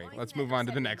news story. Let's move on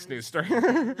to the next news story.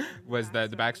 Was the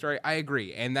backstory? I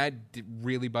agree, and that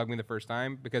really bugged me the first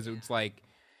time, because it's like,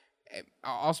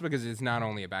 also because it's not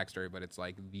only a backstory, but it's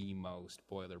like the most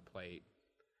boilerplate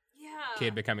Yeah.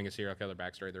 kid becoming a serial killer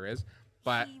backstory there is.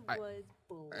 But he was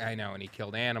bullied. I know, and he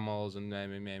killed animals and meh,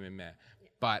 meh, meh, meh, meh.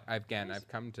 But I've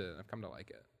come to like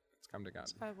it. It's come to God.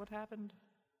 What happened?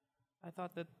 I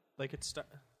thought that like it's.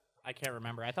 I can't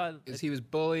remember. I thought Is he was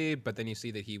bullied, but then you see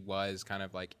that he was kind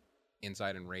of like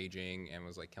inside and raging and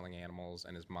was like killing animals,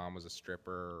 and his mom was a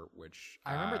stripper, which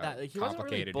I remember that he wasn't really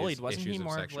complicated bullied. his Wasn't he issues of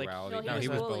more of, like- sexuality. No, he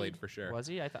was bullied. bullied for sure. was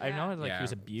he? I know like he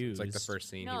was abused. It's like the first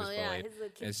scene No, he was yeah, bullied. his little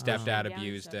kid His was stepdad down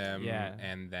abused stuff. him, Yeah.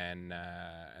 and then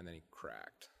he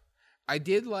cracked. I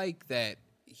did like that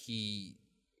he.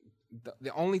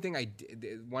 The only thing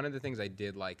one of the things I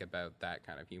did like about that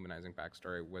kind of humanizing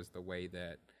backstory was the way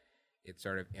that it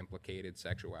sort of implicated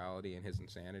sexuality and his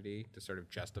insanity to sort of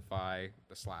justify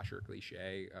the slasher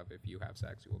cliche of if you have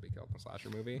sex, you will be killed in a slasher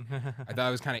movie. I thought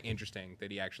it was kind of interesting that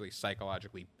he actually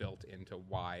psychologically built into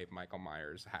why Michael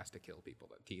Myers has to kill people,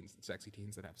 sexy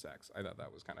teens that have sex. I thought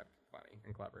that was kind of funny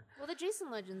and clever. Well, the Jason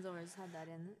Legends always had that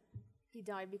in it. He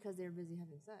died because they were busy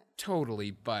having sex.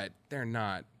 Totally, but they're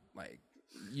not like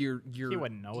you're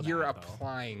wouldn't know you're that, though.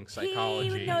 applying psychology.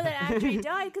 He would know that after he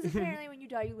died, because apparently when you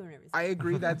die, you learn everything. I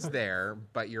agree that's there,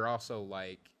 but you're also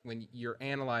like when you're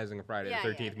analyzing a Friday Yeah, the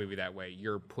 13th yeah. movie that way,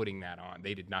 you're putting that on.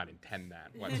 They did not intend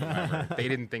that whatsoever. They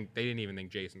didn't even think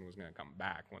Jason was going to come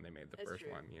back when they made the That's first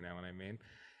true. one. You know what I mean?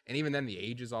 And even then, the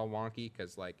age is all wonky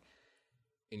because like,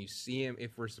 and you see him.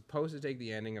 If we're supposed to take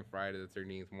the ending of Friday the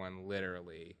 13th one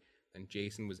literally, then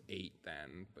Jason was 8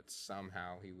 then, but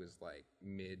somehow he was like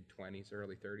mid-20s,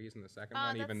 early 30s in the second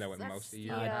one, even though in most of you,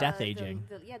 death aging.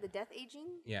 The death aging,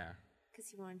 yeah. because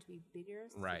he wanted to be bigger. or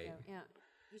something Right. like that. Yeah.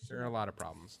 You should There are a know. lot of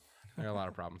problems. There are a lot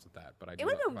of problems with that, but I do It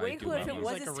would have been I way do cooler love if it those.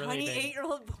 was Like this a really big-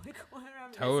 28-year-old boy going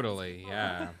around. Totally,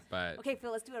 yeah, but Okay,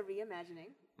 Phil, let's do a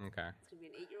reimagining. okay, It's gonna be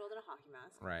an 8-year-old in a hockky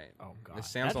mask. right. Oh god, This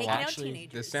sounds a Taking lot. out Actually,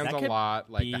 teenagers. This sounds That a could lot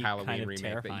like the be Halloween kind of remake that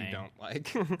terrifying. you don't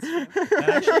like.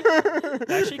 that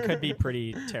actually could be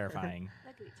pretty terrifying.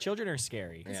 That could be Children are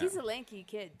scary. Because Yeah. he's a lanky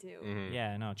kid too. Mhm.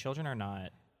 Yeah, no, children are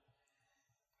not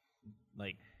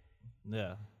like,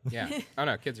 ugh. Yeah. Oh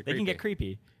no, kids are They creepy. can get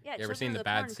creepy. Yeah, You ever children seen of The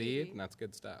porn Bad Seed? creepy. That's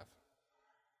good stuff.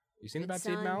 You seen The Good Bad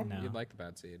Seed, Son? Mel? No. You'd like The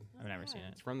Bad Seed. I've never seen it.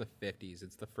 It's from the 50s.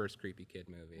 It's the first creepy kid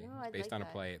movie. Oh, It's I'd based like on a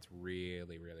that. play. It's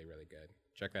really, really, really good.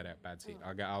 Check that out, Bad Seed.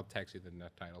 Oh. I'll text you the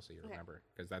title so you Okay. remember,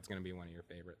 because that's going to be one of your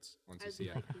favorites once I you do see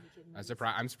it. like creepy kid I'm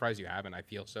movies. surprised you haven't. I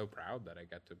feel so proud that I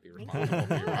get to be you. responsible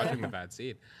for you watching The Bad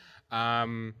Seed.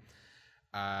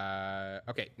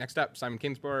 Okay, next up, Simon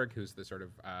Kinberg, who's the sort of,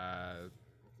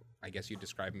 I guess you'd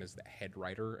describe him as the head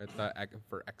writer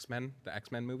for X-Men, the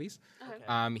X-Men movies.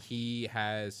 Okay. He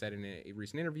has said in a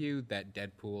recent interview that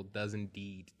Deadpool does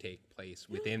indeed take place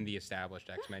within the established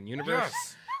X-Men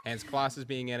universe. Hence Colossus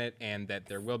being in it, and that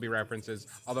there will be references.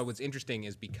 Although what's interesting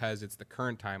is because it's the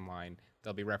current timeline,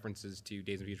 there'll be references to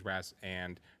Days of Future Past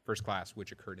and First Class,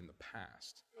 which occurred in the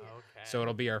past. Okay. So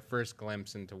it'll be our first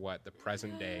glimpse into what the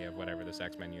present day of whatever this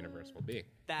X-Men universe will be.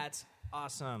 That's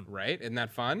awesome. Right? Isn't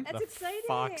that fun? That's exciting.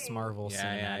 Fox Marvel Yeah,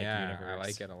 Cinematic yeah. Universe. I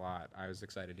like it a lot. I was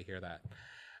excited to hear that.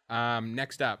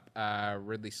 Next up,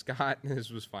 Ridley Scott.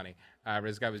 This was funny.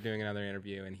 Ridley Scott was doing another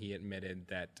interview, and he admitted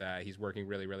that he's working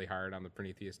really, really hard on the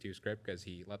Prometheus 2 script because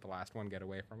he let the last one get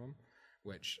away from him,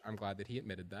 which I'm glad that he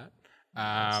admitted that.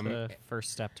 That's the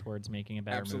first step towards making a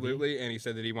better Absolutely, movie. and he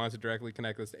said that he wants to directly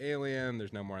connect this to Alien.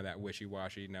 There's no more of that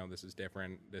wishy-washy. No, this is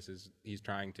different. He's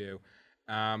trying to.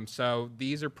 So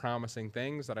these are promising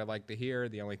things that I like to hear.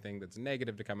 The only thing that's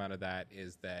negative to come out of that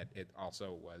is that it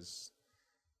also was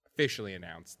officially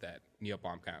announced that Neil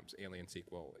Blomkamp's Alien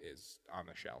sequel is on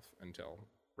the shelf until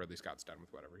Ridley Scott's done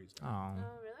with whatever he's doing. Oh,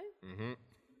 Oh, really?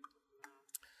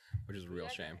 Which is a real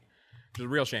shame. Which is a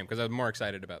real shame because I was more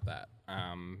excited about that.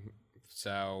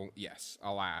 So yes,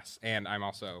 alas, and I'm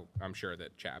sure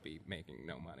that Chappie making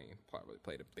no money probably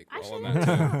played a big I role in should that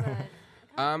too.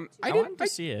 know, but I wanted to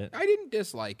see it. I didn't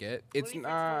dislike it. It's do you think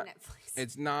not. it's on Netflix?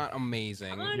 It's not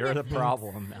amazing. on. You're the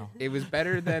problem now. It was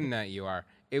better than that. You are.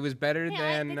 It was better Hey,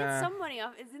 than they get some money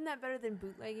off. Isn't that better than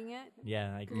bootlegging it?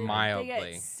 Yeah, I agree. They Mildly.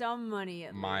 get some money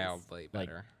at least. mildly Like,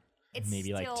 better. It's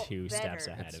maybe like still 2 steps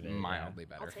better. ahead It's of it. mildly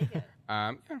I'll better. take it.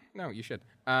 Yeah, no, you should.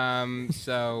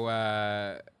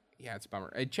 Yeah, it's a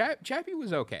bummer. Chappie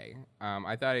was okay.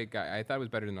 I thought it was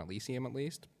better than Elysium at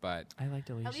least, but I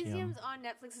liked Elysium. Elysium's on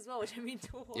Netflix as well, which I mean, to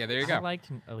yeah, there you I go. liked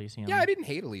Elysium. Yeah, I didn't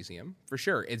hate Elysium for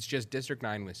sure. It's just District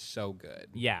 9 was so good.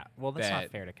 Yeah, well, that's That-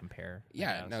 not fair to compare. I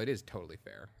Yeah, guess. no, it is totally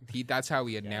fair. That's how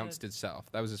he announced itself.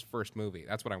 That was his first movie.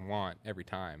 That's what I want every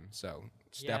time. So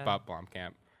step Yeah. up,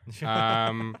 Blomkamp.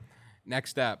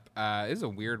 Next up, this is a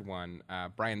weird one.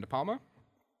 Brian De Palma,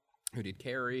 who did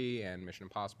Carrie and Mission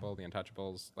Impossible, The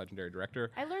Untouchables, legendary director.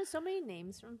 I learned so many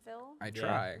names from Phil. I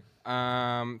Yeah.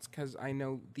 try. It's because I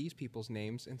know these people's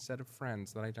names instead of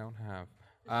friends that I don't have.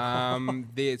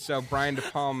 So Brian De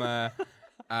Palma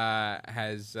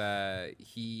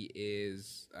he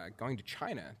is going to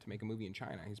China to make a movie in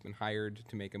China. He's been hired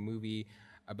to make a movie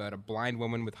about a blind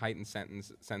woman with heightened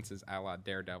senses a la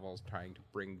Daredevil trying to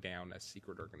bring down a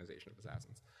secret organization of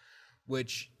assassins.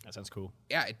 Which, That sounds cool.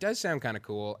 yeah, it does sound kind of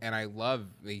cool, and I love.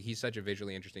 He's such a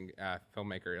visually interesting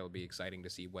filmmaker. It'll be exciting to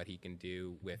see what he can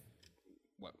do with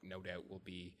what no doubt will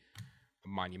be a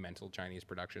monumental Chinese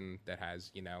production that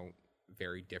has,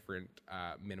 very different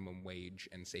minimum wage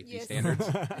and safety Yes. standards.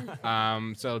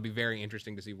 So it'll be very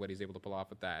interesting to see what he's able to pull off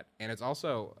with that. And it's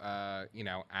also,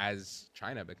 as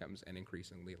China becomes an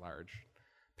increasingly large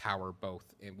power, both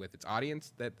with its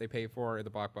audience that they pay for at the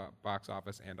box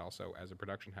office and also as a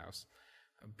production house,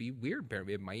 be weird.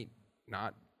 It might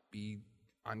not be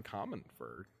uncommon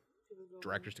for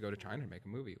directors to go to China to make a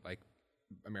movie, like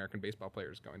American baseball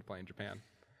players going to play in Japan.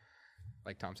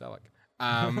 like Tom Selleck.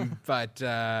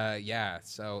 Yeah,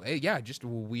 so yeah, just a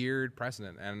weird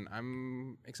precedent, and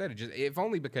I'm excited. Just if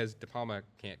only because De Palma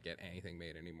can't get anything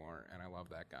made anymore, and I love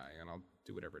that guy, and I'll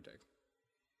do whatever it takes.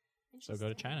 So go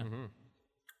to China. Mm-hmm.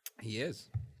 He is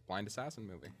Blind Assassin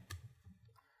movie.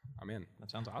 I'm in. That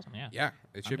sounds awesome. Yeah. Yeah,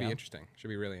 it should be down. interesting. Should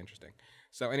be really interesting.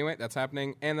 So anyway, that's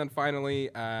happening, and then finally,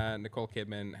 Nicole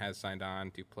Kidman has signed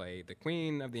on to play the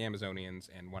Queen of the Amazonians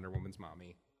and Wonder Woman's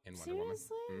mommy in Wonder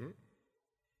Seriously? Woman. Mm-hmm.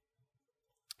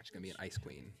 She's gonna be an ice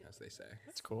queen, as they say.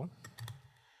 That's cool.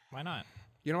 Why not?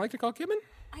 You don't like Nicole Kidman?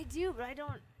 I do, but I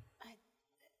don't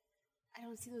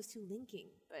see those two linking.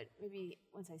 But maybe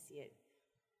once I see it,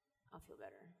 I'll feel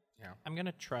better. Yeah. I'm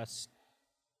gonna trust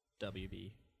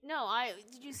WB. No,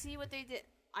 did you see what they did?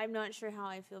 I'm not sure how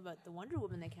I feel about the Wonder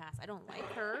Woman they cast. I don't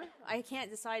like her. I can't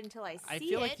decide until I see it. I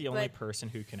feel like the only person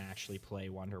who can actually play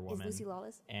Wonder Woman is Lucy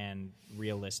Lawless. and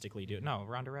realistically do it. No,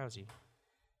 Ronda Rousey.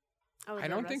 Oh, I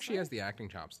don't think she has the acting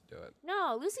chops to do it.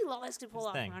 No, Lucy Lawless could pull That's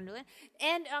off the thing. Wonderland.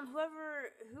 And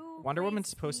who Wonder plays Woman's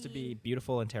supposed to be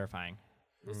beautiful and terrifying,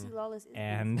 Lucy Lawless is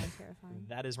and terrifying.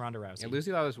 that is Ronda Rousey. Yeah,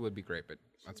 Lucy Lawless would be great, but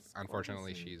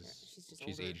unfortunately, gorgeous and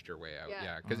she's older. aged her way out. Yeah.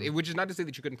 Yeah, because which is not to say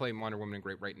that you couldn't play Wonder Woman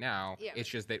great right now. Yeah. It's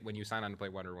just that when you sign on to play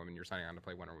Wonder Woman, you're signing on to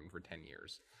play Wonder Woman for 10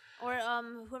 years. Or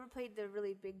whoever played the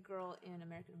really big girl in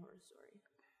American Horror Story.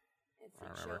 I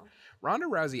don't remember. Ronda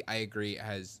Rousey, I agree,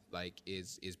 is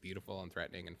beautiful and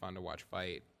threatening and fun to watch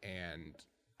fight, and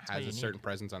has a certain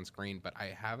presence on screen. But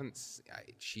I haven't. Can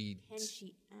she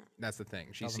act? That's the thing.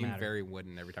 She Doesn't seemed matter. very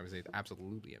wooden every time I say it.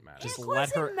 Absolutely, it matters. Just Of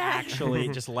let course her it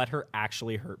matters. just let her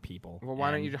actually hurt people. Well, why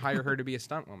don't And you hire her to be a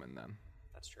stunt woman then?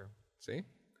 That's true. See,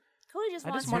 Cody just I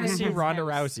wants just want to her see in his Ronda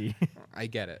house. Rousey. I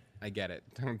get it.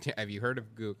 Have you heard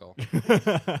of Google?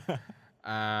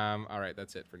 All right,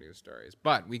 that's it for news stories.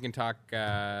 But we can talk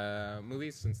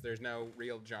movies since there's no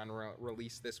real genre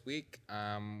release this week.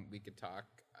 We could talk,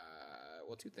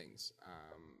 two things.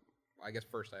 I guess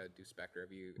first I would do Spectre. Have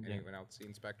anyone else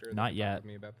seen Spectre? Not yet. With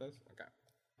me about this? Okay.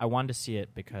 I wanted to see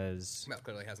it because Mel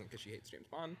clearly hasn't because she hates James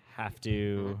Bond. have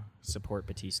to support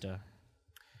Batista.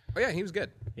 Oh yeah, he was good.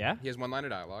 Yeah, He has one line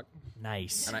of dialogue,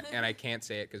 nice. and I can't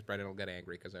say it because Brendan will get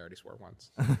angry because I already swore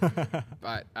once.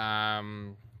 But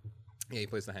yeah, he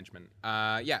plays the henchman.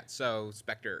 So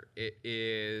Spectre. It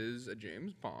is a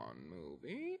James Bond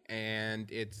movie, and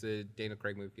it's a Daniel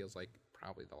Craig movie. Feels like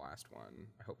probably the last one.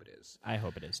 I hope it is. I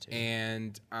hope it is too.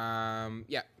 And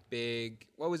big.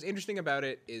 What was interesting about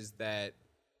it is that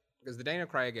because the Daniel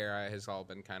Craig era has all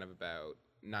been kind of about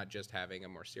not just having a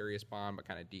more serious Bond, but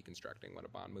kind of deconstructing what a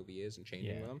Bond movie is and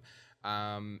changing them.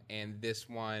 And this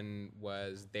one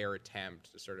was their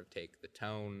attempt to sort of take the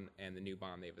tone and the new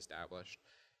Bond they've established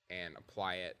and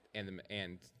apply it and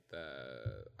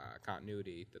the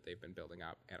continuity that they've been building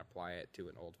up and apply it to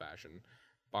an old-fashioned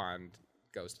Bond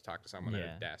goes to talk to someone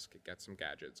at a desk, gets some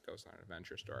gadgets, goes on an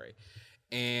adventure story.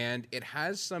 And it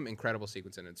has some incredible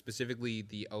sequence in it. Specifically,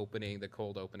 the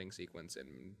cold opening sequence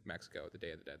in Mexico at the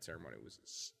Day of the Dead ceremony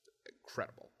was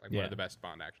incredible. Like one of the best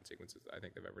Bond action sequences I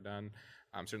think they've ever done.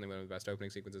 Certainly one of the best opening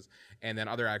sequences. And then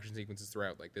other action sequences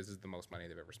throughout. Like this is the most money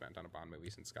they've ever spent on a Bond movie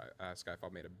since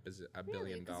Skyfall made $1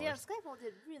 billion. Yeah, Skyfall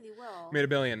did really well. Made $1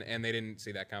 billion, and they didn't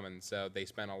see that coming, so they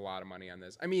spent a lot of money on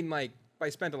this. I mean, like, by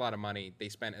spent a lot of money, they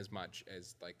spent as much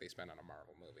as like they spent on a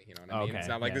Marvel movie. You know what I mean? Okay, It's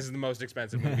not like yeah. this is the most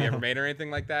expensive movie ever made or anything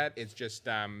like that. It's just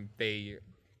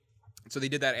So they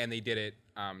did that, and they did it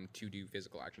to do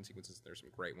physical action sequences. There's some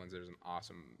great ones. There's an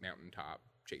awesome mountaintop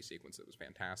chase sequence that was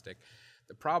fantastic.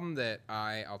 The problem that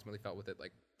I ultimately felt with it,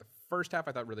 like the first half,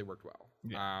 I thought really worked well.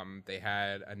 Yeah. They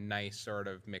had a nice sort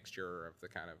of mixture of the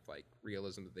kind of like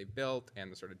realism that they built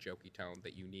and the sort of jokey tone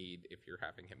that you need if you're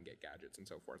having him get gadgets and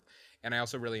so forth. And I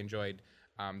also really enjoyed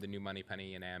the new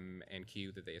Moneypenny and M and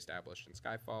Q that they established in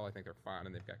Skyfall. I think they're fun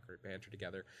and they've got great banter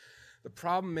together. The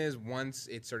problem is once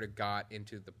it sort of got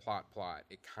into the plot,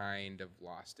 it kind of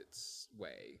lost its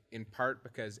way. In part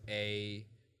because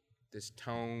this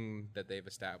tone that they've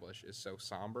established is so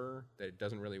somber that it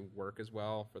doesn't really work as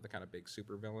well for the kind of big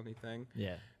supervillainy thing.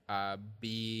 Yeah. I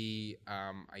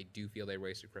do feel they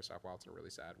wasted Christoph Waltz in a really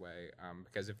sad way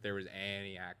because if there was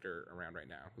any actor around right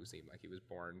now who seemed like he was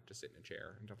born to sit in a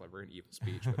chair and deliver an evil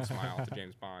speech with a smile to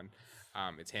James Bond,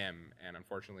 it's him. And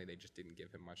unfortunately, they just didn't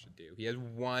give him much to do. He has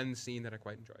one scene that I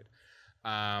quite enjoyed.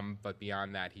 But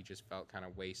beyond that, he just felt kind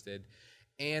of wasted.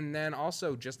 And then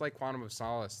also, just like Quantum of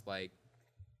Solace, like,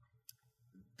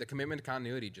 the commitment to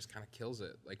continuity just kind of kills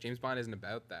it. Like, James Bond isn't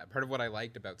about that. Part of what I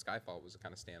liked about Skyfall was it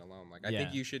kind of standalone. Like, I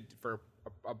think you should, for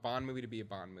a Bond movie to be a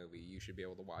Bond movie, you should be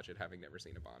able to watch it having never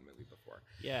seen a Bond movie before.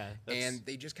 Yeah. And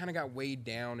they just kind of got weighed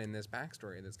down in this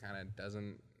backstory that's kind of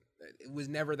doesn't it was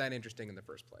never that interesting in the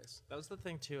first place. That was the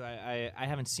thing too. I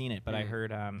haven't seen it, but I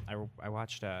heard I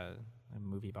watched a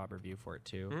movie Bob review for it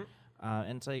too,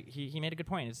 and it's like he made a good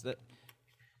point. It's that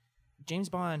James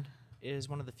Bond is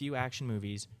one of the few action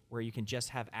movies where you can just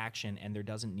have action and there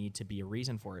doesn't need to be a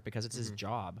reason for it because it's his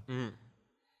job.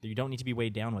 You don't need to be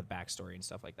weighed down with backstory and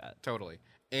stuff like that. Totally.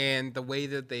 And the way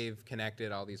that they've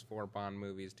connected all these 4 Bond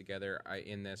movies together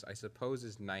in this, I suppose,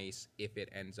 is nice if it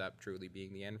ends up truly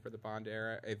being the end for the Bond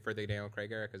era, for the Daniel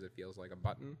Craig era, because it feels like a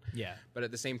button. Yeah. But at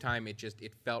the same time, it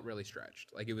felt really stretched.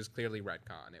 Like, it was clearly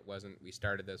retcon. It wasn't, we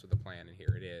started this with a plan, and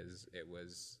here it is. It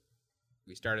was,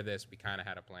 we started this, we kind of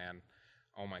had a plan.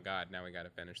 Oh, my God, now we got to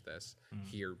finish this.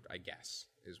 Here, I guess,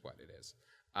 is what it is.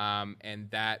 And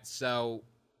that, so...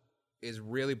 is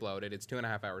really bloated. It's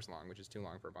 2.5 hours long, which is too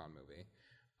long for a Bond movie.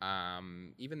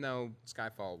 Even though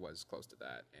Skyfall was close to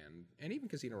that, and even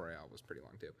Casino Royale was pretty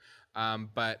long too.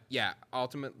 But yeah,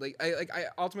 ultimately, I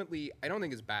don't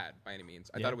think it's bad by any means.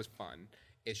 I thought it was fun.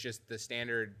 It's just the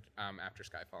standard after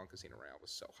Skyfall and Casino Royale was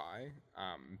so high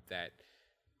that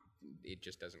it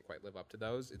just doesn't quite live up to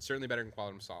those. It's certainly better than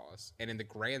Quantum of Solace, and in the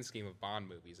grand scheme of Bond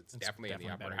movies, it's definitely in the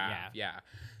upper better, half. Yeah.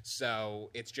 So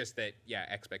it's just that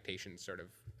expectations sort of.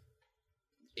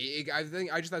 I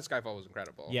just thought Skyfall was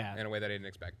incredible. Yeah. In a way that I didn't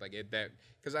expect. Like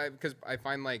because I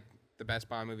find like the best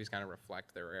Bond movies kind of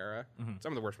reflect their era.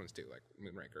 Some of the worst ones too, like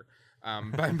Moonraker.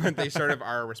 But they sort of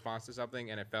are a response to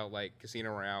something, and it felt like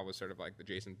Casino Royale was sort of like the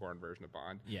Jason Bourne version of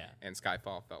Bond. Yeah. And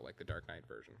Skyfall felt like the Dark Knight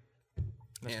version.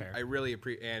 That's fair. I really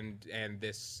appreciate and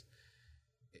this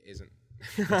isn't.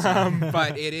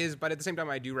 But it is. But at the same time,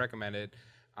 I do recommend it.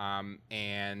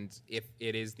 And if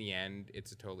it is the end,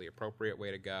 it's a totally appropriate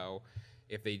way to go.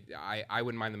 If they, I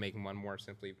wouldn't mind them making one more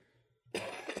simply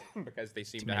because they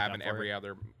seem to have in every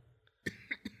other.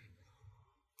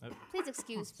 Please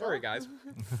excuse. Sorry, guys.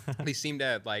 They seem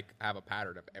to like have a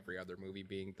pattern of every other movie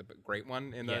being the great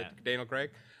one in the Daniel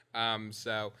Craig.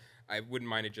 So I wouldn't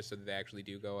mind it just so that they actually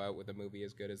do go out with a movie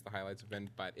as good as the highlights have been.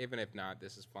 But even if not,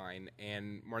 this is fine.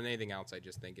 And more than anything else, I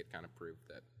just think it kind of proved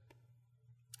that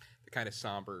the kind of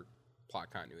somber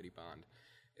plot continuity Bond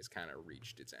has kind of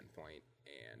reached its endpoint.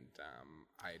 And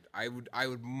I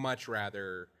would much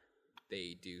rather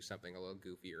they do something a little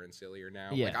goofier and sillier now.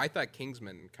 Yeah. Like I thought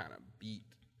Kingsman kind of beat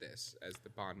this as the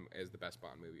best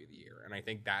Bond movie of the year, and I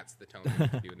think that's the tone they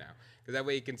can do now, because that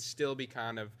way it can still be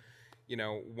kind of,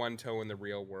 one toe in the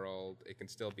real world. It can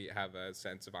still have a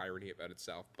sense of irony about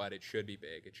itself, but it should be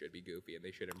big. It should be goofy, and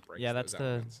they should embrace. Yeah, that's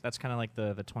elements. That's kind of like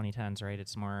the 2010s, right?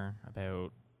 It's more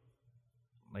about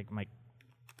like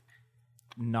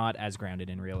not as grounded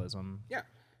in realism. Yeah,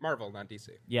 Marvel, not DC.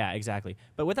 Yeah, exactly.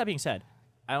 But with that being said,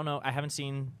 I don't know. I haven't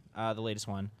seen the latest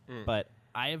one, but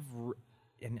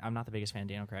and I'm not the biggest fan of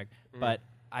Daniel Craig, but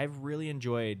I've really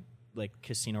enjoyed like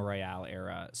Casino Royale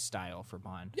era style for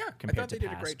Bond. Yeah, I thought they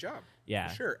did a great job. Yeah,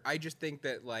 for sure. I just think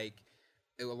that like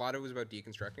a lot of it was about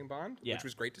deconstructing Bond, which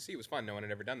was great to see. It was fun. No one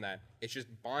had ever done that. It's just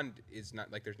Bond is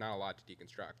not like there's not a lot to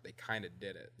deconstruct. They kind of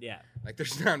did it. Yeah, like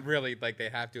there's not really like they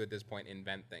have to at this point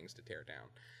invent things to tear down.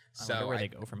 So I wonder where they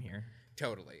go from here.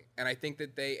 Totally. And I think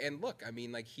that look, I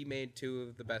mean, like he made 2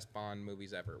 of the best Bond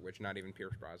movies ever, which not even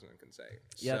Pierce Brosnan can say.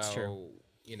 Yeah, that's true.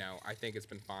 I think it's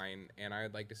been fine, and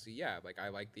I'd like to see, I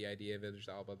like the idea of Idris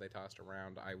Elba they tossed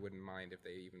around. I wouldn't mind if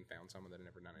they even found someone that had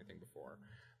never done anything before.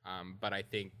 But I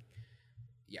think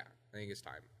it's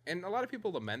time. And a lot of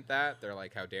people lament that. They're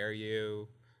like, how dare you?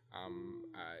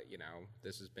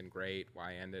 This has been great.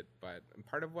 Why end it? But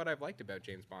part of what I've liked about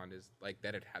James Bond is like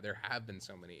that there have been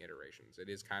so many iterations. It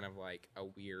is kind of like a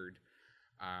weird,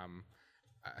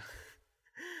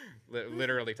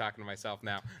 literally talking to myself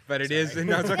now, but it is.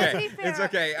 No, it's okay. It's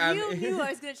okay. You knew I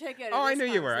was going to check it out. Oh, I knew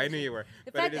you were. I knew you were.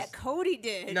 The fact that Cody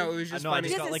did. No, it was just funny.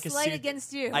 Just got like a slight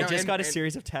against you. I just got a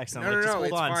series of texts. And I'm like, just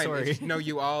hold on. Fine. Sorry. No,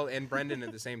 you all and Brendan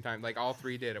at the same time. Like all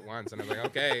 3 did at once, and I was like,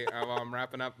 okay, well, I'm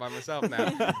wrapping up by myself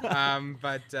now.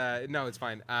 But no, it's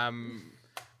fine. I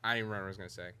don't even remember what I was going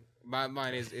to say.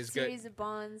 Mine is good. Series of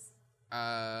Bonds.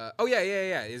 Yeah.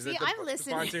 See, I'm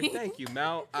listening. Thank you,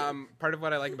 Mel. Part of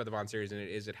what I like about the Bond series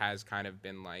is it has kind of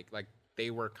been like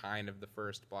they were kind of the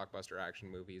first blockbuster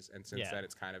action movies, and since then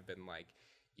it's kind of been like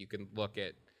you can look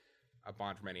at a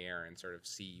Bond from any era and sort of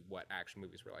see what action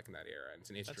movies were like in that era, and it's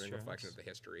an interesting reflection of the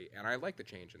history. And I like the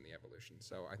change and the evolution,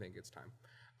 so I think it's time.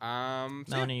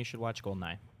 Melanie, you should watch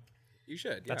GoldenEye. You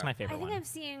should. That's my favorite one. I think I've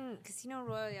seen Casino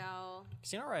Royale.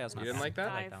 Casino Royale's not. You didn't like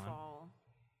that? Skyfall.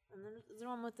 And then is there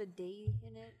one with the day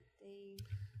in it?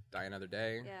 Die Another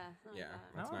Day. Yeah.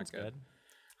 That one's good.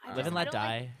 Live and Let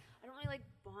Die. I don't really like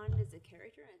Bond as a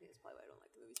character, and I think that's probably why I don't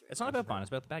like the movies. It's not about Bond. It's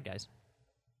about the bad guys.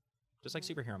 Just like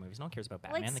superhero movies, no one cares about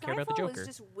Like Batman. They care about the Skyfall Joker. was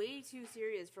just way too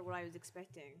serious for what I was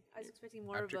expecting. I was expecting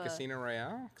more After of a. Casino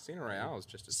Royale? Casino Royale is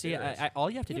just a See, series. all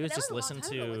you have to Yeah, do but is that just was a long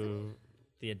listen time ago, wasn't to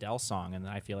the Adele song, and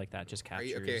I feel like that just Are captures.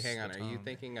 you, okay, hang on. the Are you tone.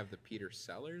 thinking of the Peter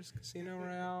Sellers Casino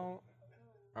Royale?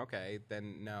 Okay,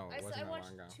 then no, it wasn't I that watched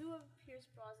long ago. 2 of Pierce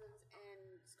Brosnan's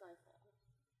and Skyfall.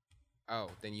 Oh,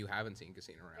 then you haven't seen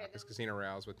Casino Royale Okay, because then Casino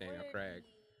Royale is with Daniel What Craig.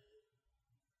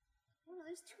 Oh, no,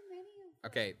 there's too many of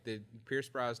them. Okay, the Pierce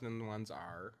Brosnan ones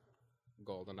are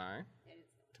GoldenEye,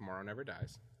 Tomorrow Never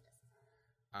Dies,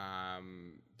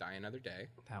 Die Another Day,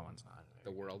 That one's not.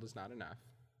 The World Is Not Enough,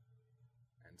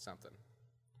 and something.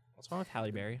 What's wrong with Halle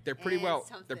Berry? They're pretty And well.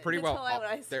 something. They're pretty That's well. all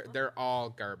I saw. They're all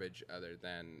garbage. Other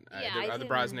than Yeah, I the didn't-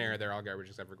 Brosnan, they're all garbage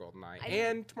except for GoldenEye. I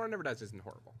And Tomorrow Never Dies isn't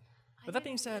horrible. But that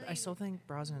being didn't said, I really- still think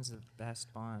Brosnan's the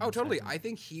best Bond. Oh, totally. I I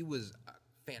think he was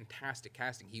fantastic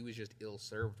casting. He was just ill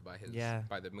served by his Yeah.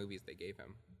 by the movies they gave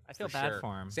him. I feel bad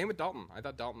for him. Same with Dalton. I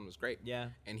thought Dalton was great. Yeah.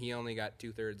 And he only got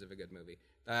 2/3 of a good movie.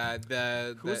 Who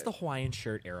was the Hawaiian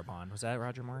shirt era Bond? Was that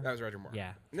Roger Moore? That was Roger Moore.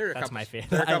 Yeah, And there are a that's couple, my favorite.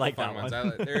 There are a I couple like fun that ones.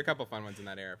 one. There are a couple fun ones in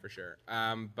that era for sure.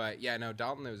 But yeah, no,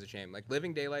 Dalton, it was a shame. Like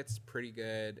Living Daylights, pretty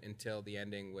good until the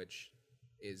ending, which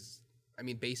is, I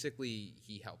mean, basically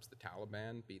he helps the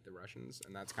Taliban beat the Russians,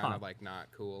 and that's kind of like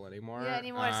not cool anymore. Yeah,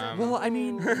 anymore. It's like, Well, I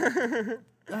mean,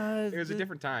 it was a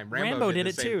different time. Rambo did the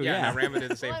it same- too, yeah. no, Rambo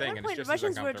did the same well, thing, at and one it's point, just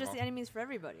Russians as were just uncomfortable. the enemies for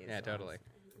everybody. Yeah, so totally.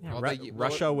 yeah, Well,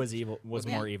 Russia was evil. Was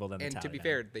yeah. more evil than the And Taliban. to be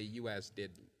fair, the U.S.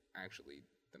 did actually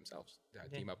themselves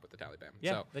team up with the Taliban.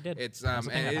 Yeah, so they did. It's That's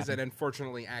the thing and that it is an happened.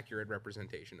 unfortunately accurate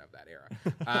representation of that era.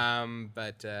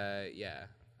 But yeah.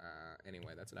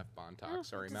 Anyway, that's enough Bond talk. Oh,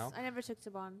 Sorry, just- Mel. I never took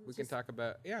to Bond. We can talk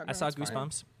about I no, saw that's fine.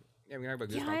 Goosebumps. Yeah, we can talk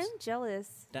about Yeah, Goosebumps. I'm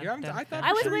jealous. You haven't- I thought I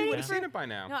for was sure you waiting would have for- seen it by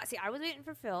now. No, see, I was waiting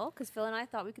for Phil because Phil and I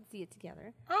thought we could see it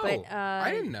together. Oh, but,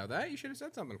 I didn't know that. You should have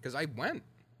said something because I went.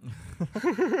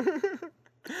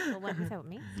 Well, went without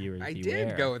me. Viewers I beware.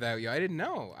 did go without you. I didn't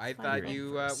know. I thought You're in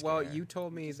you. for a Well, scare. you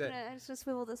told me that. I just gonna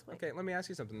swivel this way. Okay, let me ask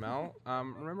you something, Mel.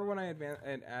 Remember when I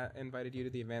invited you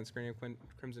to the advanced screening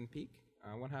of Crimson Peak?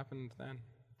 What happened then?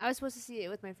 I was supposed to see it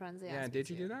with my friends. They Yeah, asked me did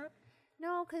you to. do that?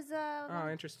 No, because Oh,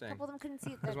 a interesting. couple of them couldn't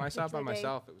see it. Because that when I saw it by particular day.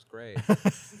 myself, it was great.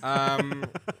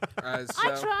 I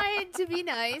So tried to be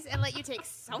nice and let you take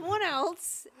someone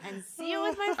else and see it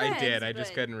with my friends. I did. I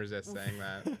just but- couldn't resist saying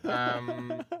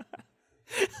that.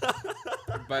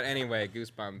 But anyway,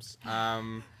 Goosebumps.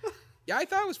 Yeah, I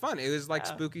thought it was fun. It was like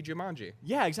spooky Jumanji.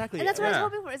 Yeah, exactly. And that's what I was Yeah.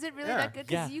 hoping for. Is it really Yeah. that good?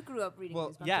 Because Yeah. you grew up reading Well,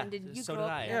 Goosebumps. yeah. And did you so grow did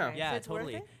up? I. Yeah. Okay, Yeah, so it's worth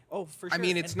totally. it? Oh, for I sure.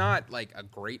 mean, it's And not like a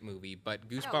great movie, but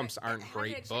Goosebumps aren't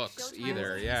great books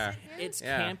either. Yeah. It's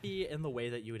Yeah. campy in the way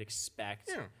that you would expect.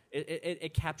 Yeah.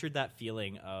 It captured that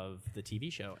feeling of the TV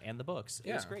show and the books.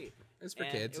 It was Yeah. great. It's for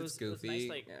And kids. it was It's nice, goofy.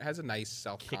 like, It has a nice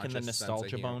self-conscious kicking the nostalgia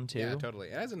sense of humor. bone, too. Yeah, totally.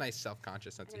 It has a nice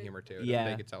self-conscious sense of humor too. It Yeah.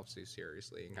 doesn't take itself too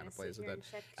seriously and kind of sit plays with here it. and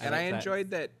check And I I like that. enjoyed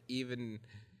that even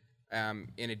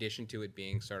in addition to it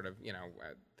being sort of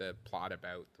the plot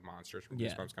about the monsters from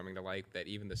Yeah. Goosebumps coming to life, that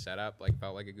even the setup like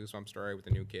felt like a Goosebumps story with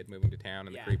the new kid moving to town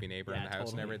and Yeah. the creepy neighbor in Yeah, the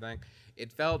house totally. and everything.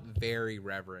 It felt very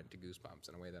reverent to Goosebumps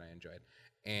in a way that I enjoyed.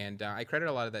 And I credit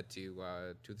a lot of that to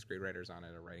the screenwriters on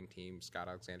it, a writing team, Scott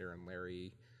Alexander and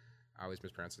Larry. I always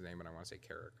mispronounce his name, but I want to say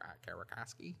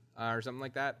Karakaski or something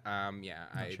like that. Yeah,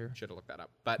 I sure. should have looked that up.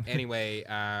 But anyway,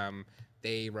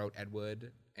 they wrote Ed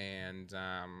Wood and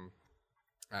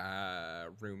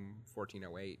Room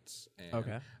 1408 and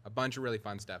Okay. a bunch of really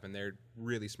fun stuff. And they're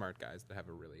really smart guys that have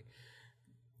a really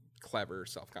clever,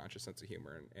 self-conscious sense of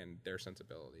humor, and their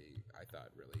sensibility, I thought,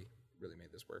 really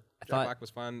made this work. Jack thought- Black was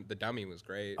fun. The dummy was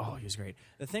great. Oh, he was great.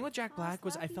 The thing with Jack Black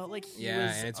was I felt like he yeah,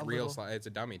 was and it's a real. little- It's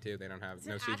a dummy too. They don't have It's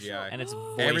no an CGI, actual- and it's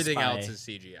voiced everything by, else is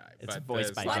CGI. it's but voiced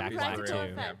the by Slappy's Jack Black, real.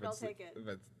 too. Yeah, I'll take it.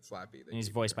 but Slappy. and he's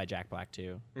voiced by Jack Black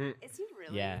too. Is he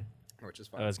really? Yeah, which is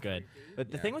fun. that was good. But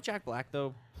the Yeah. thing with Jack Black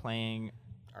though, playing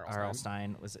R.L.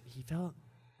 Stein, was he felt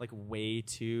like way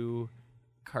too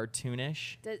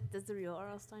cartoonish. Does the real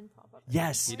R.L. Stein pop up?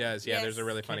 Yes, He does. Yeah, there's a Yes.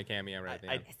 really funny cameo right at the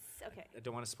I- end. Yes. Okay. I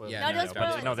don't want to spoil. Yeah, it. No, don't no, spoil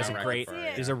but it. No, there's don't a wreck great. it for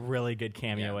it, There's yeah. a really good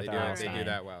cameo Yeah, with they R.L. do, Stein. they do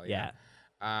that well. Yeah.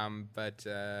 But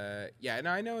yeah,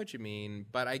 no, I know what you mean.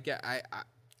 But I get,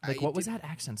 Like, what was that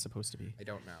accent supposed to be? I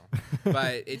don't know.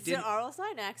 But it It's an didn't. R.L.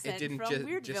 Stein accent It didn't from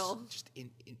Weirdville. just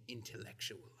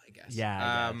intellectual, I guess.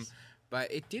 Yeah, I guess.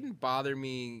 But it didn't bother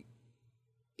me.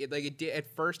 It did at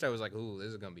first. I was like, "Ooh, this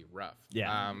is gonna be rough."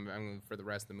 Yeah. I mean, for the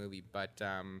rest of the movie, but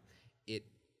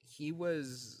he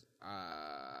was.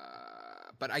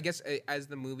 But I guess as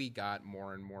the movie got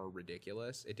more and more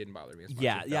ridiculous, it didn't bother me as much.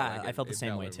 Yeah, It felt yeah, like I felt the it same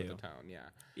fell way in with too. The tone, yeah.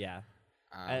 Yeah,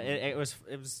 it was,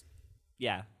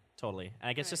 yeah, totally. And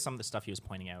I guess just Right. some of the stuff he was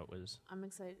pointing out was I'm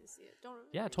excited to see it. Don't.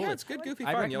 yeah, Yeah, totally. it's good, goofy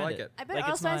I'd fun. You'll recommend like it. I bet Like, it's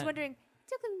also I was not- wondering. It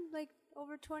took them like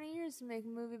over 20 years to make a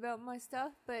movie about my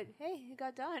stuff, but hey, it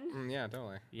got done. Yeah,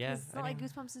 totally. Yeah, It's not like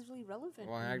Goosebumps is really relevant.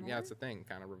 Well, anymore. yeah, it's the thing.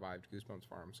 Kind of revived Goosebumps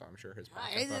for him, so I'm sure his Ah,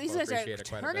 podcast buff he's will gonna start appreciate it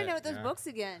quite a turning bit. out those yeah. books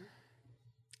again.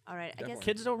 All right, I guess Definitely.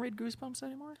 kids don't read Goosebumps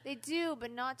anymore. they do,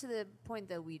 but not to the point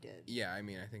that we did. Yeah, I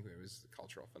mean, I think it was a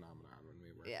cultural phenomenon when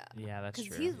we were. Yeah, Yeah, that's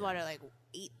because true. he's bought it like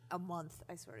 8 a month.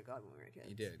 I swear to God, when we were kids.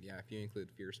 You did, yeah. If you include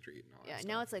Fear Street and all Yeah, that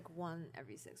now stuff. it's like one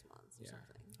every 6 months or Yeah.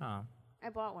 something. Oh, I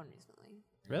bought one recently.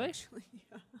 really? Actually,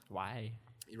 yeah. Why?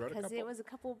 You wrote a Because couple. it was a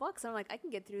couple bucks. I'm like, I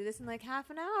can get through this in like half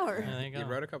an hour. Yeah, there you You go.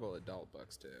 wrote a couple adult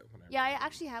books too. when Yeah, I read them.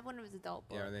 actually have one of his adult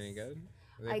books. Yeah, are they any good?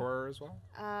 Are they I- horror as well?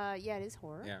 Yeah, it is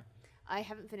horror. Yeah. I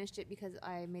haven't finished it because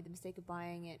I made the mistake of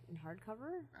buying it in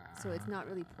hardcover, so it's not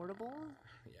really portable,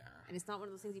 Yeah. and it's not one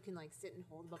of those things you can like sit and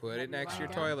hold. Put it next to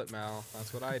your toilet, Mel.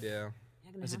 That's what I do.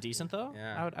 Is it decent though?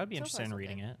 Yeah. I'd be So interested far, in so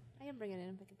reading good. it. I can bring it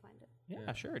in if I can find it.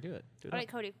 Yeah, sure, do it. Do it All up. right,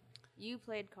 Cody, you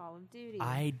played Call of Duty.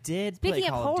 I did. Speaking play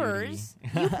of Call horrors,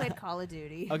 of Duty. you played Call of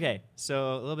Duty. Okay,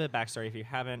 so a little bit of backstory. If you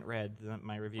haven't read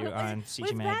my review on CG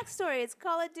What's Mag, backstory? It's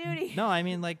Call of Duty. no, I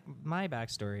mean like my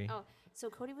backstory. Oh, so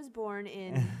Cody was born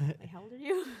in. Wait, how old are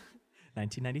you?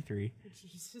 1993.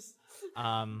 Jesus.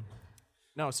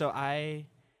 No, so I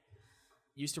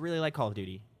used to really like Call of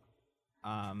Duty.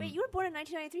 Wait, you were born in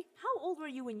 1993. How old were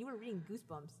you when you were reading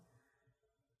Goosebumps?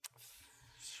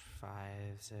 5,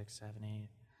 6, 7, 8,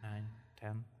 9,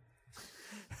 10.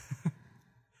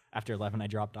 After 11, I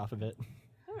dropped off of it.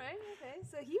 All right, okay.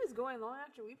 So he was going long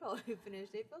after we probably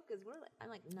finished April because we're like, I'm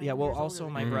like 9 Yeah, well, years also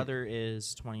older my than brother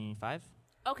is 25,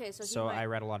 you. Okay, so he so might, I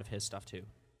read a lot of his stuff too.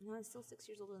 No, I'm still 6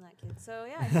 years older than that kid. So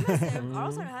yeah, he must have,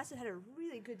 also has to had a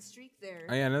really good streak there.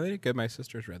 Oh yeah, no, they did good. My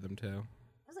sisters read them too.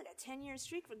 That was like a 10-year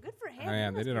streak. For good for him. Oh, yeah,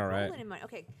 He they must did be all right. rolling in money.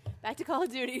 Okay, back to Call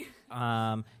of Duty.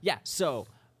 Yeah, so,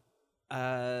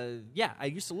 yeah, I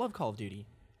used to love Call of Duty,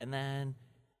 and then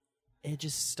it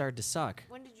just started to suck.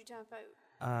 When did you tap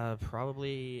out?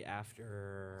 Probably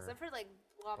after 'Cause I've heard like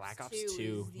Black Ops 2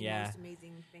 2, is the yeah. most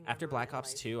amazing thing after ever Black in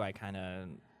Ops life. 2, I kind of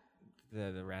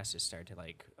the rest just started to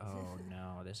like, oh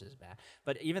no, this is bad.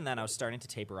 But even then, I was starting to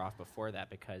taper off before that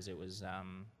because it was a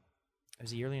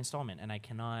yearly installment, and I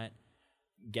cannot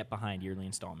get behind yearly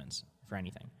installments for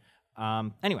anything.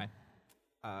 Anyway,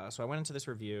 so I went into this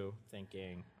review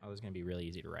thinking, oh, this is going to be really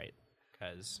easy to write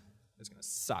because it's going to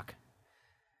suck.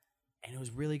 And it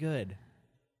was really good.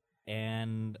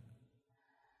 And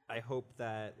I hope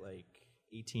that, like,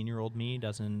 18-year-old me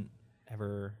doesn't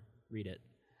ever read it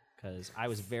because I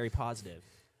was very positive.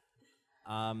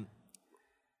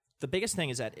 The biggest thing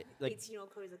is that, like,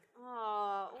 18-year-old Cody's like,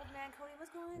 oh, old man Cody,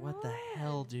 what's going on? what the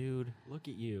hell, dude? Look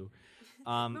at you.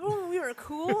 Remember when we were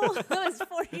cool? That was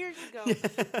 4 years ago.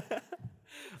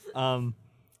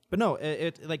 But no,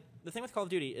 it like the thing with Call of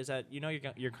Duty is that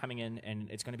you're coming in and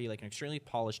it's going to be like an extremely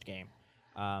polished game.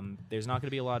 There's not going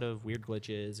to be a lot of weird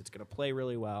glitches. It's going to play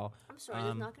really well. I'm sorry,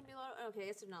 there's not going to be a lot of... Okay, I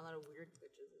guess there's not a lot of weird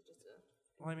glitches. It's just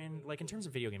a... Well, I mean, like in terms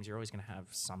of video games, you're always going to have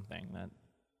something that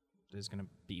is going to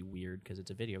be weird because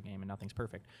it's a video game and nothing's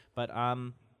perfect. But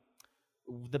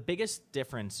the biggest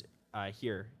difference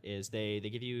here is they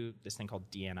give you this thing called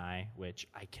DNI, which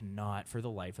I cannot for the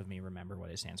life of me remember what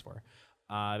it stands for.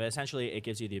 But essentially, it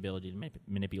gives you the ability to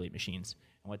manipulate machines.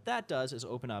 And what that does is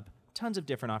open up tons of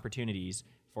different opportunities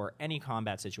for any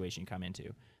combat situation you come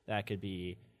into. That could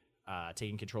be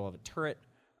taking control of a turret,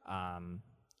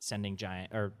 sending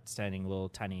little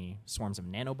tiny swarms of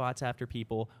nanobots after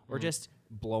people, or just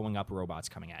blowing up robots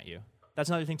coming at you. That's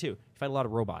another thing too. You fight a lot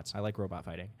of robots. I like robot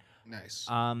fighting. Nice.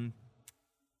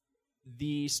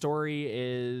 The story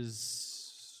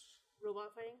is Robot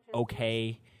fighting?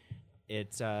 okay.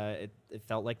 It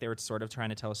felt like they were sort of trying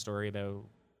to tell a story about,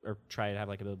 or try to have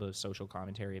like a little bit of social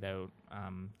commentary about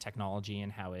technology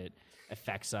and how it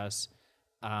affects us.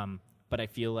 But I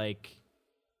feel like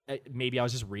maybe I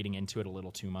was just reading into it a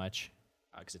little too much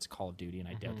because it's Call of Duty, and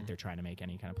I doubt that they're trying to make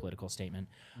any kind of political statement.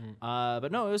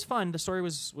 But no, it was fun. The story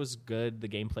was good. The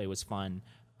gameplay was fun.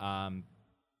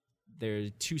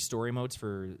 There's 2 story modes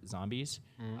for zombies.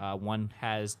 One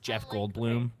has Jeff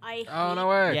Goldblum. Oh, no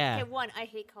way. Yeah. Okay, one, I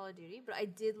hate Call of Duty, but I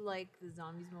did like the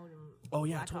zombies mode in Oh,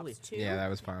 yeah, Black totally. Ops 2. Yeah, that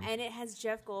was fun. And it has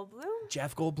Jeff Goldblum.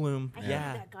 Jeff Goldblum. I hated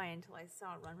Yeah. that guy until I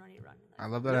saw Run, Runny, Run. I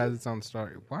love that it has its own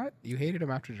story. What? You hated him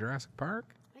after Jurassic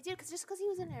Park? I did, just because he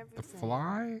was in The everything.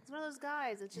 Fly? He's one of those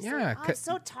guys that's just Yeah, like, oh, I'm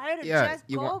so tired of Yeah, Jeff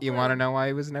you Goldblum. want to know why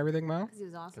he was in everything, Mo? Because he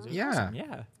was awesome. Yeah.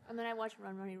 Yeah. And then I watched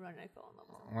Run, Runny, Run, and I fell in love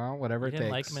with him. Well, whatever You it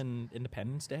didn't takes. like him in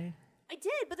Independence Day? I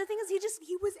did, but the thing is,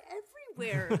 he was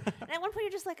everywhere. And at one point,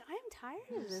 you're just like, I'm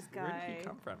tired of this guy. Where did he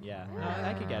come from? Yeah, no,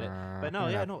 I could get it. But no,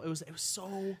 it was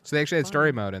so. So they actually had fun.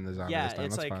 story mode in the zombie Yeah, this time.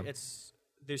 it's That's like fun.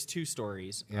 there's 2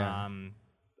 stories. Yeah.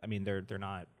 I mean they're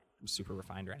not super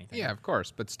refined or anything. Yeah, of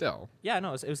course, but still. Yeah,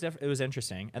 no, it was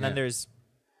interesting. And then Yeah. there's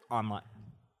online.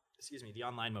 Excuse me, the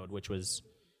online mode, which was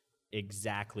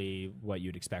exactly what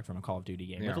you'd expect from a Call of Duty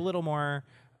game, with a little more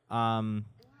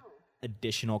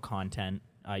additional content.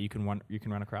 You can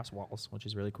run across walls, which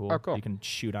is really cool. Oh, cool. You can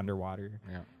shoot underwater.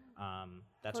 Yeah.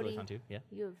 That's Cody, really fun too. Yeah.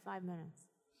 You have 5 minutes.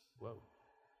 Whoa.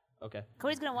 Okay.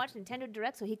 Cody's going to watch Nintendo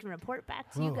Direct so he can report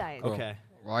back to you guys. Cool. Okay.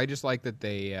 Well, I just like that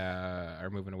they are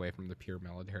moving away from the pure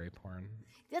military porn.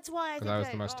 That's why I think That was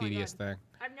the most tedious thing.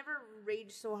 I've never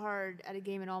raged so hard at a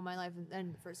game in all my life, and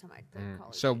then the first time I played Call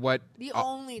of So Duty. what? The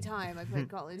only time I played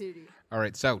Call of Duty. All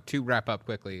right. So to wrap up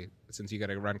quickly, since you got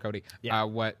to run, Cody. Yeah.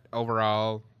 What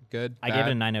overall good? I gave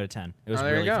it a 9 out of 10. It was Oh,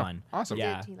 there you really go. fun. Awesome.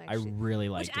 Yeah, Teen like I shit. really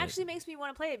liked Which it. actually makes me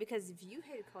want to play it, because if you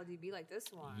hated Call of Duty like this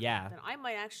one, Yeah. then I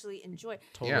might actually enjoy it.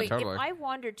 Totally. Yeah, Wait, totally. if I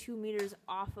wander 2 meters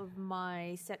off of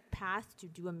my set path to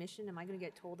do a mission, am I going to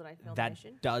get told that I failed the That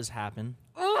mission? does happen.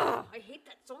 Ugh, I hate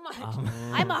that so much.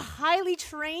 I'm a highly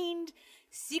trained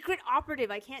secret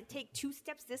operative. I can't take 2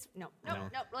 steps this. No,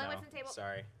 rolling away from the table.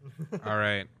 Sorry. All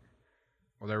right.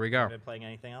 Well, there we go. Been playing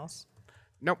anything else?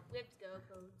 Nope. We have to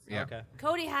go, Codes. Yeah. Okay.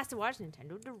 Cody has to watch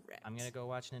Nintendo Direct. I'm gonna go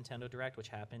watch Nintendo Direct, which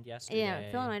happened yesterday.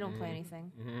 Yeah, Phil and I don't play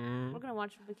anything. Mm-hmm. We're going to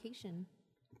watch Vacation.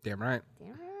 Damn right. Damn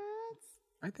it.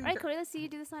 I think. All right, Cody, let's see you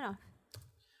do the sign off.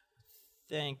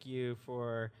 Thank you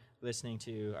for listening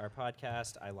to our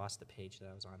podcast. I lost the page that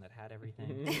I was on that had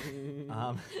everything.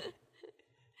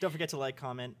 Don't forget to like,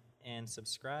 comment, and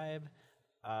subscribe.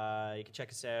 You can check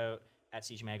us out at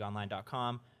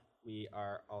cgmagonline.com. We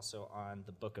are also on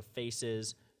the Book of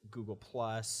Faces, Google+,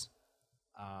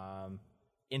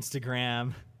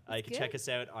 Instagram. You can check us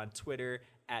out on Twitter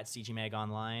at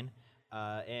cgmagonline.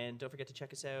 And don't forget to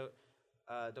check us out.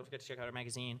 Don't forget to check out our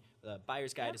magazine. The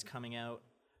Buyer's Guide is coming out.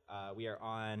 We are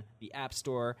on the App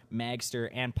Store, Magster,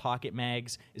 and Pocket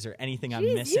Mags. Is there anything I'm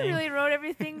missing? You really wrote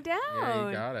everything down. Yeah,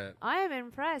 you got it. I am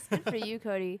impressed. Good for you,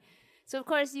 Cody. So, of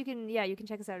course, you can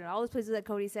check us out at all those places that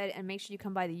Cody said, and make sure you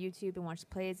come by the YouTube and watch the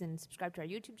plays and subscribe to our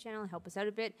YouTube channel and help us out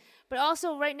a bit. But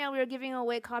also, right now, we are giving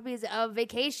away copies of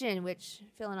Vacation, which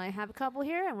Phil and I have a couple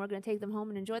here, and we're going to take them home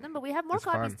and enjoy them. But we have more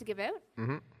copies to give out.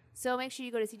 Mm-hmm. So make sure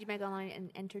you go to CG Mag Online and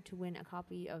enter to win a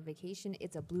copy of Vacation.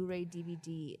 It's a Blu-ray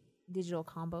DVD digital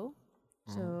combo.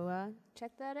 So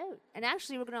check that out. And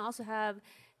actually, we're going to also have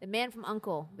the Man from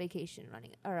U.N.C.L.E. Vacation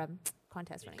running, or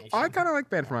contest running. Oh, I kind of like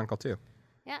Band from U.N.C.L.E. too.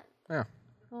 Yeah. Yeah.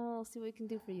 Well, we'll see what we can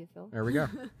do for you, Phil. There we go.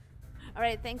 All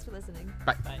right. Thanks for listening.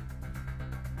 Bye. Bye.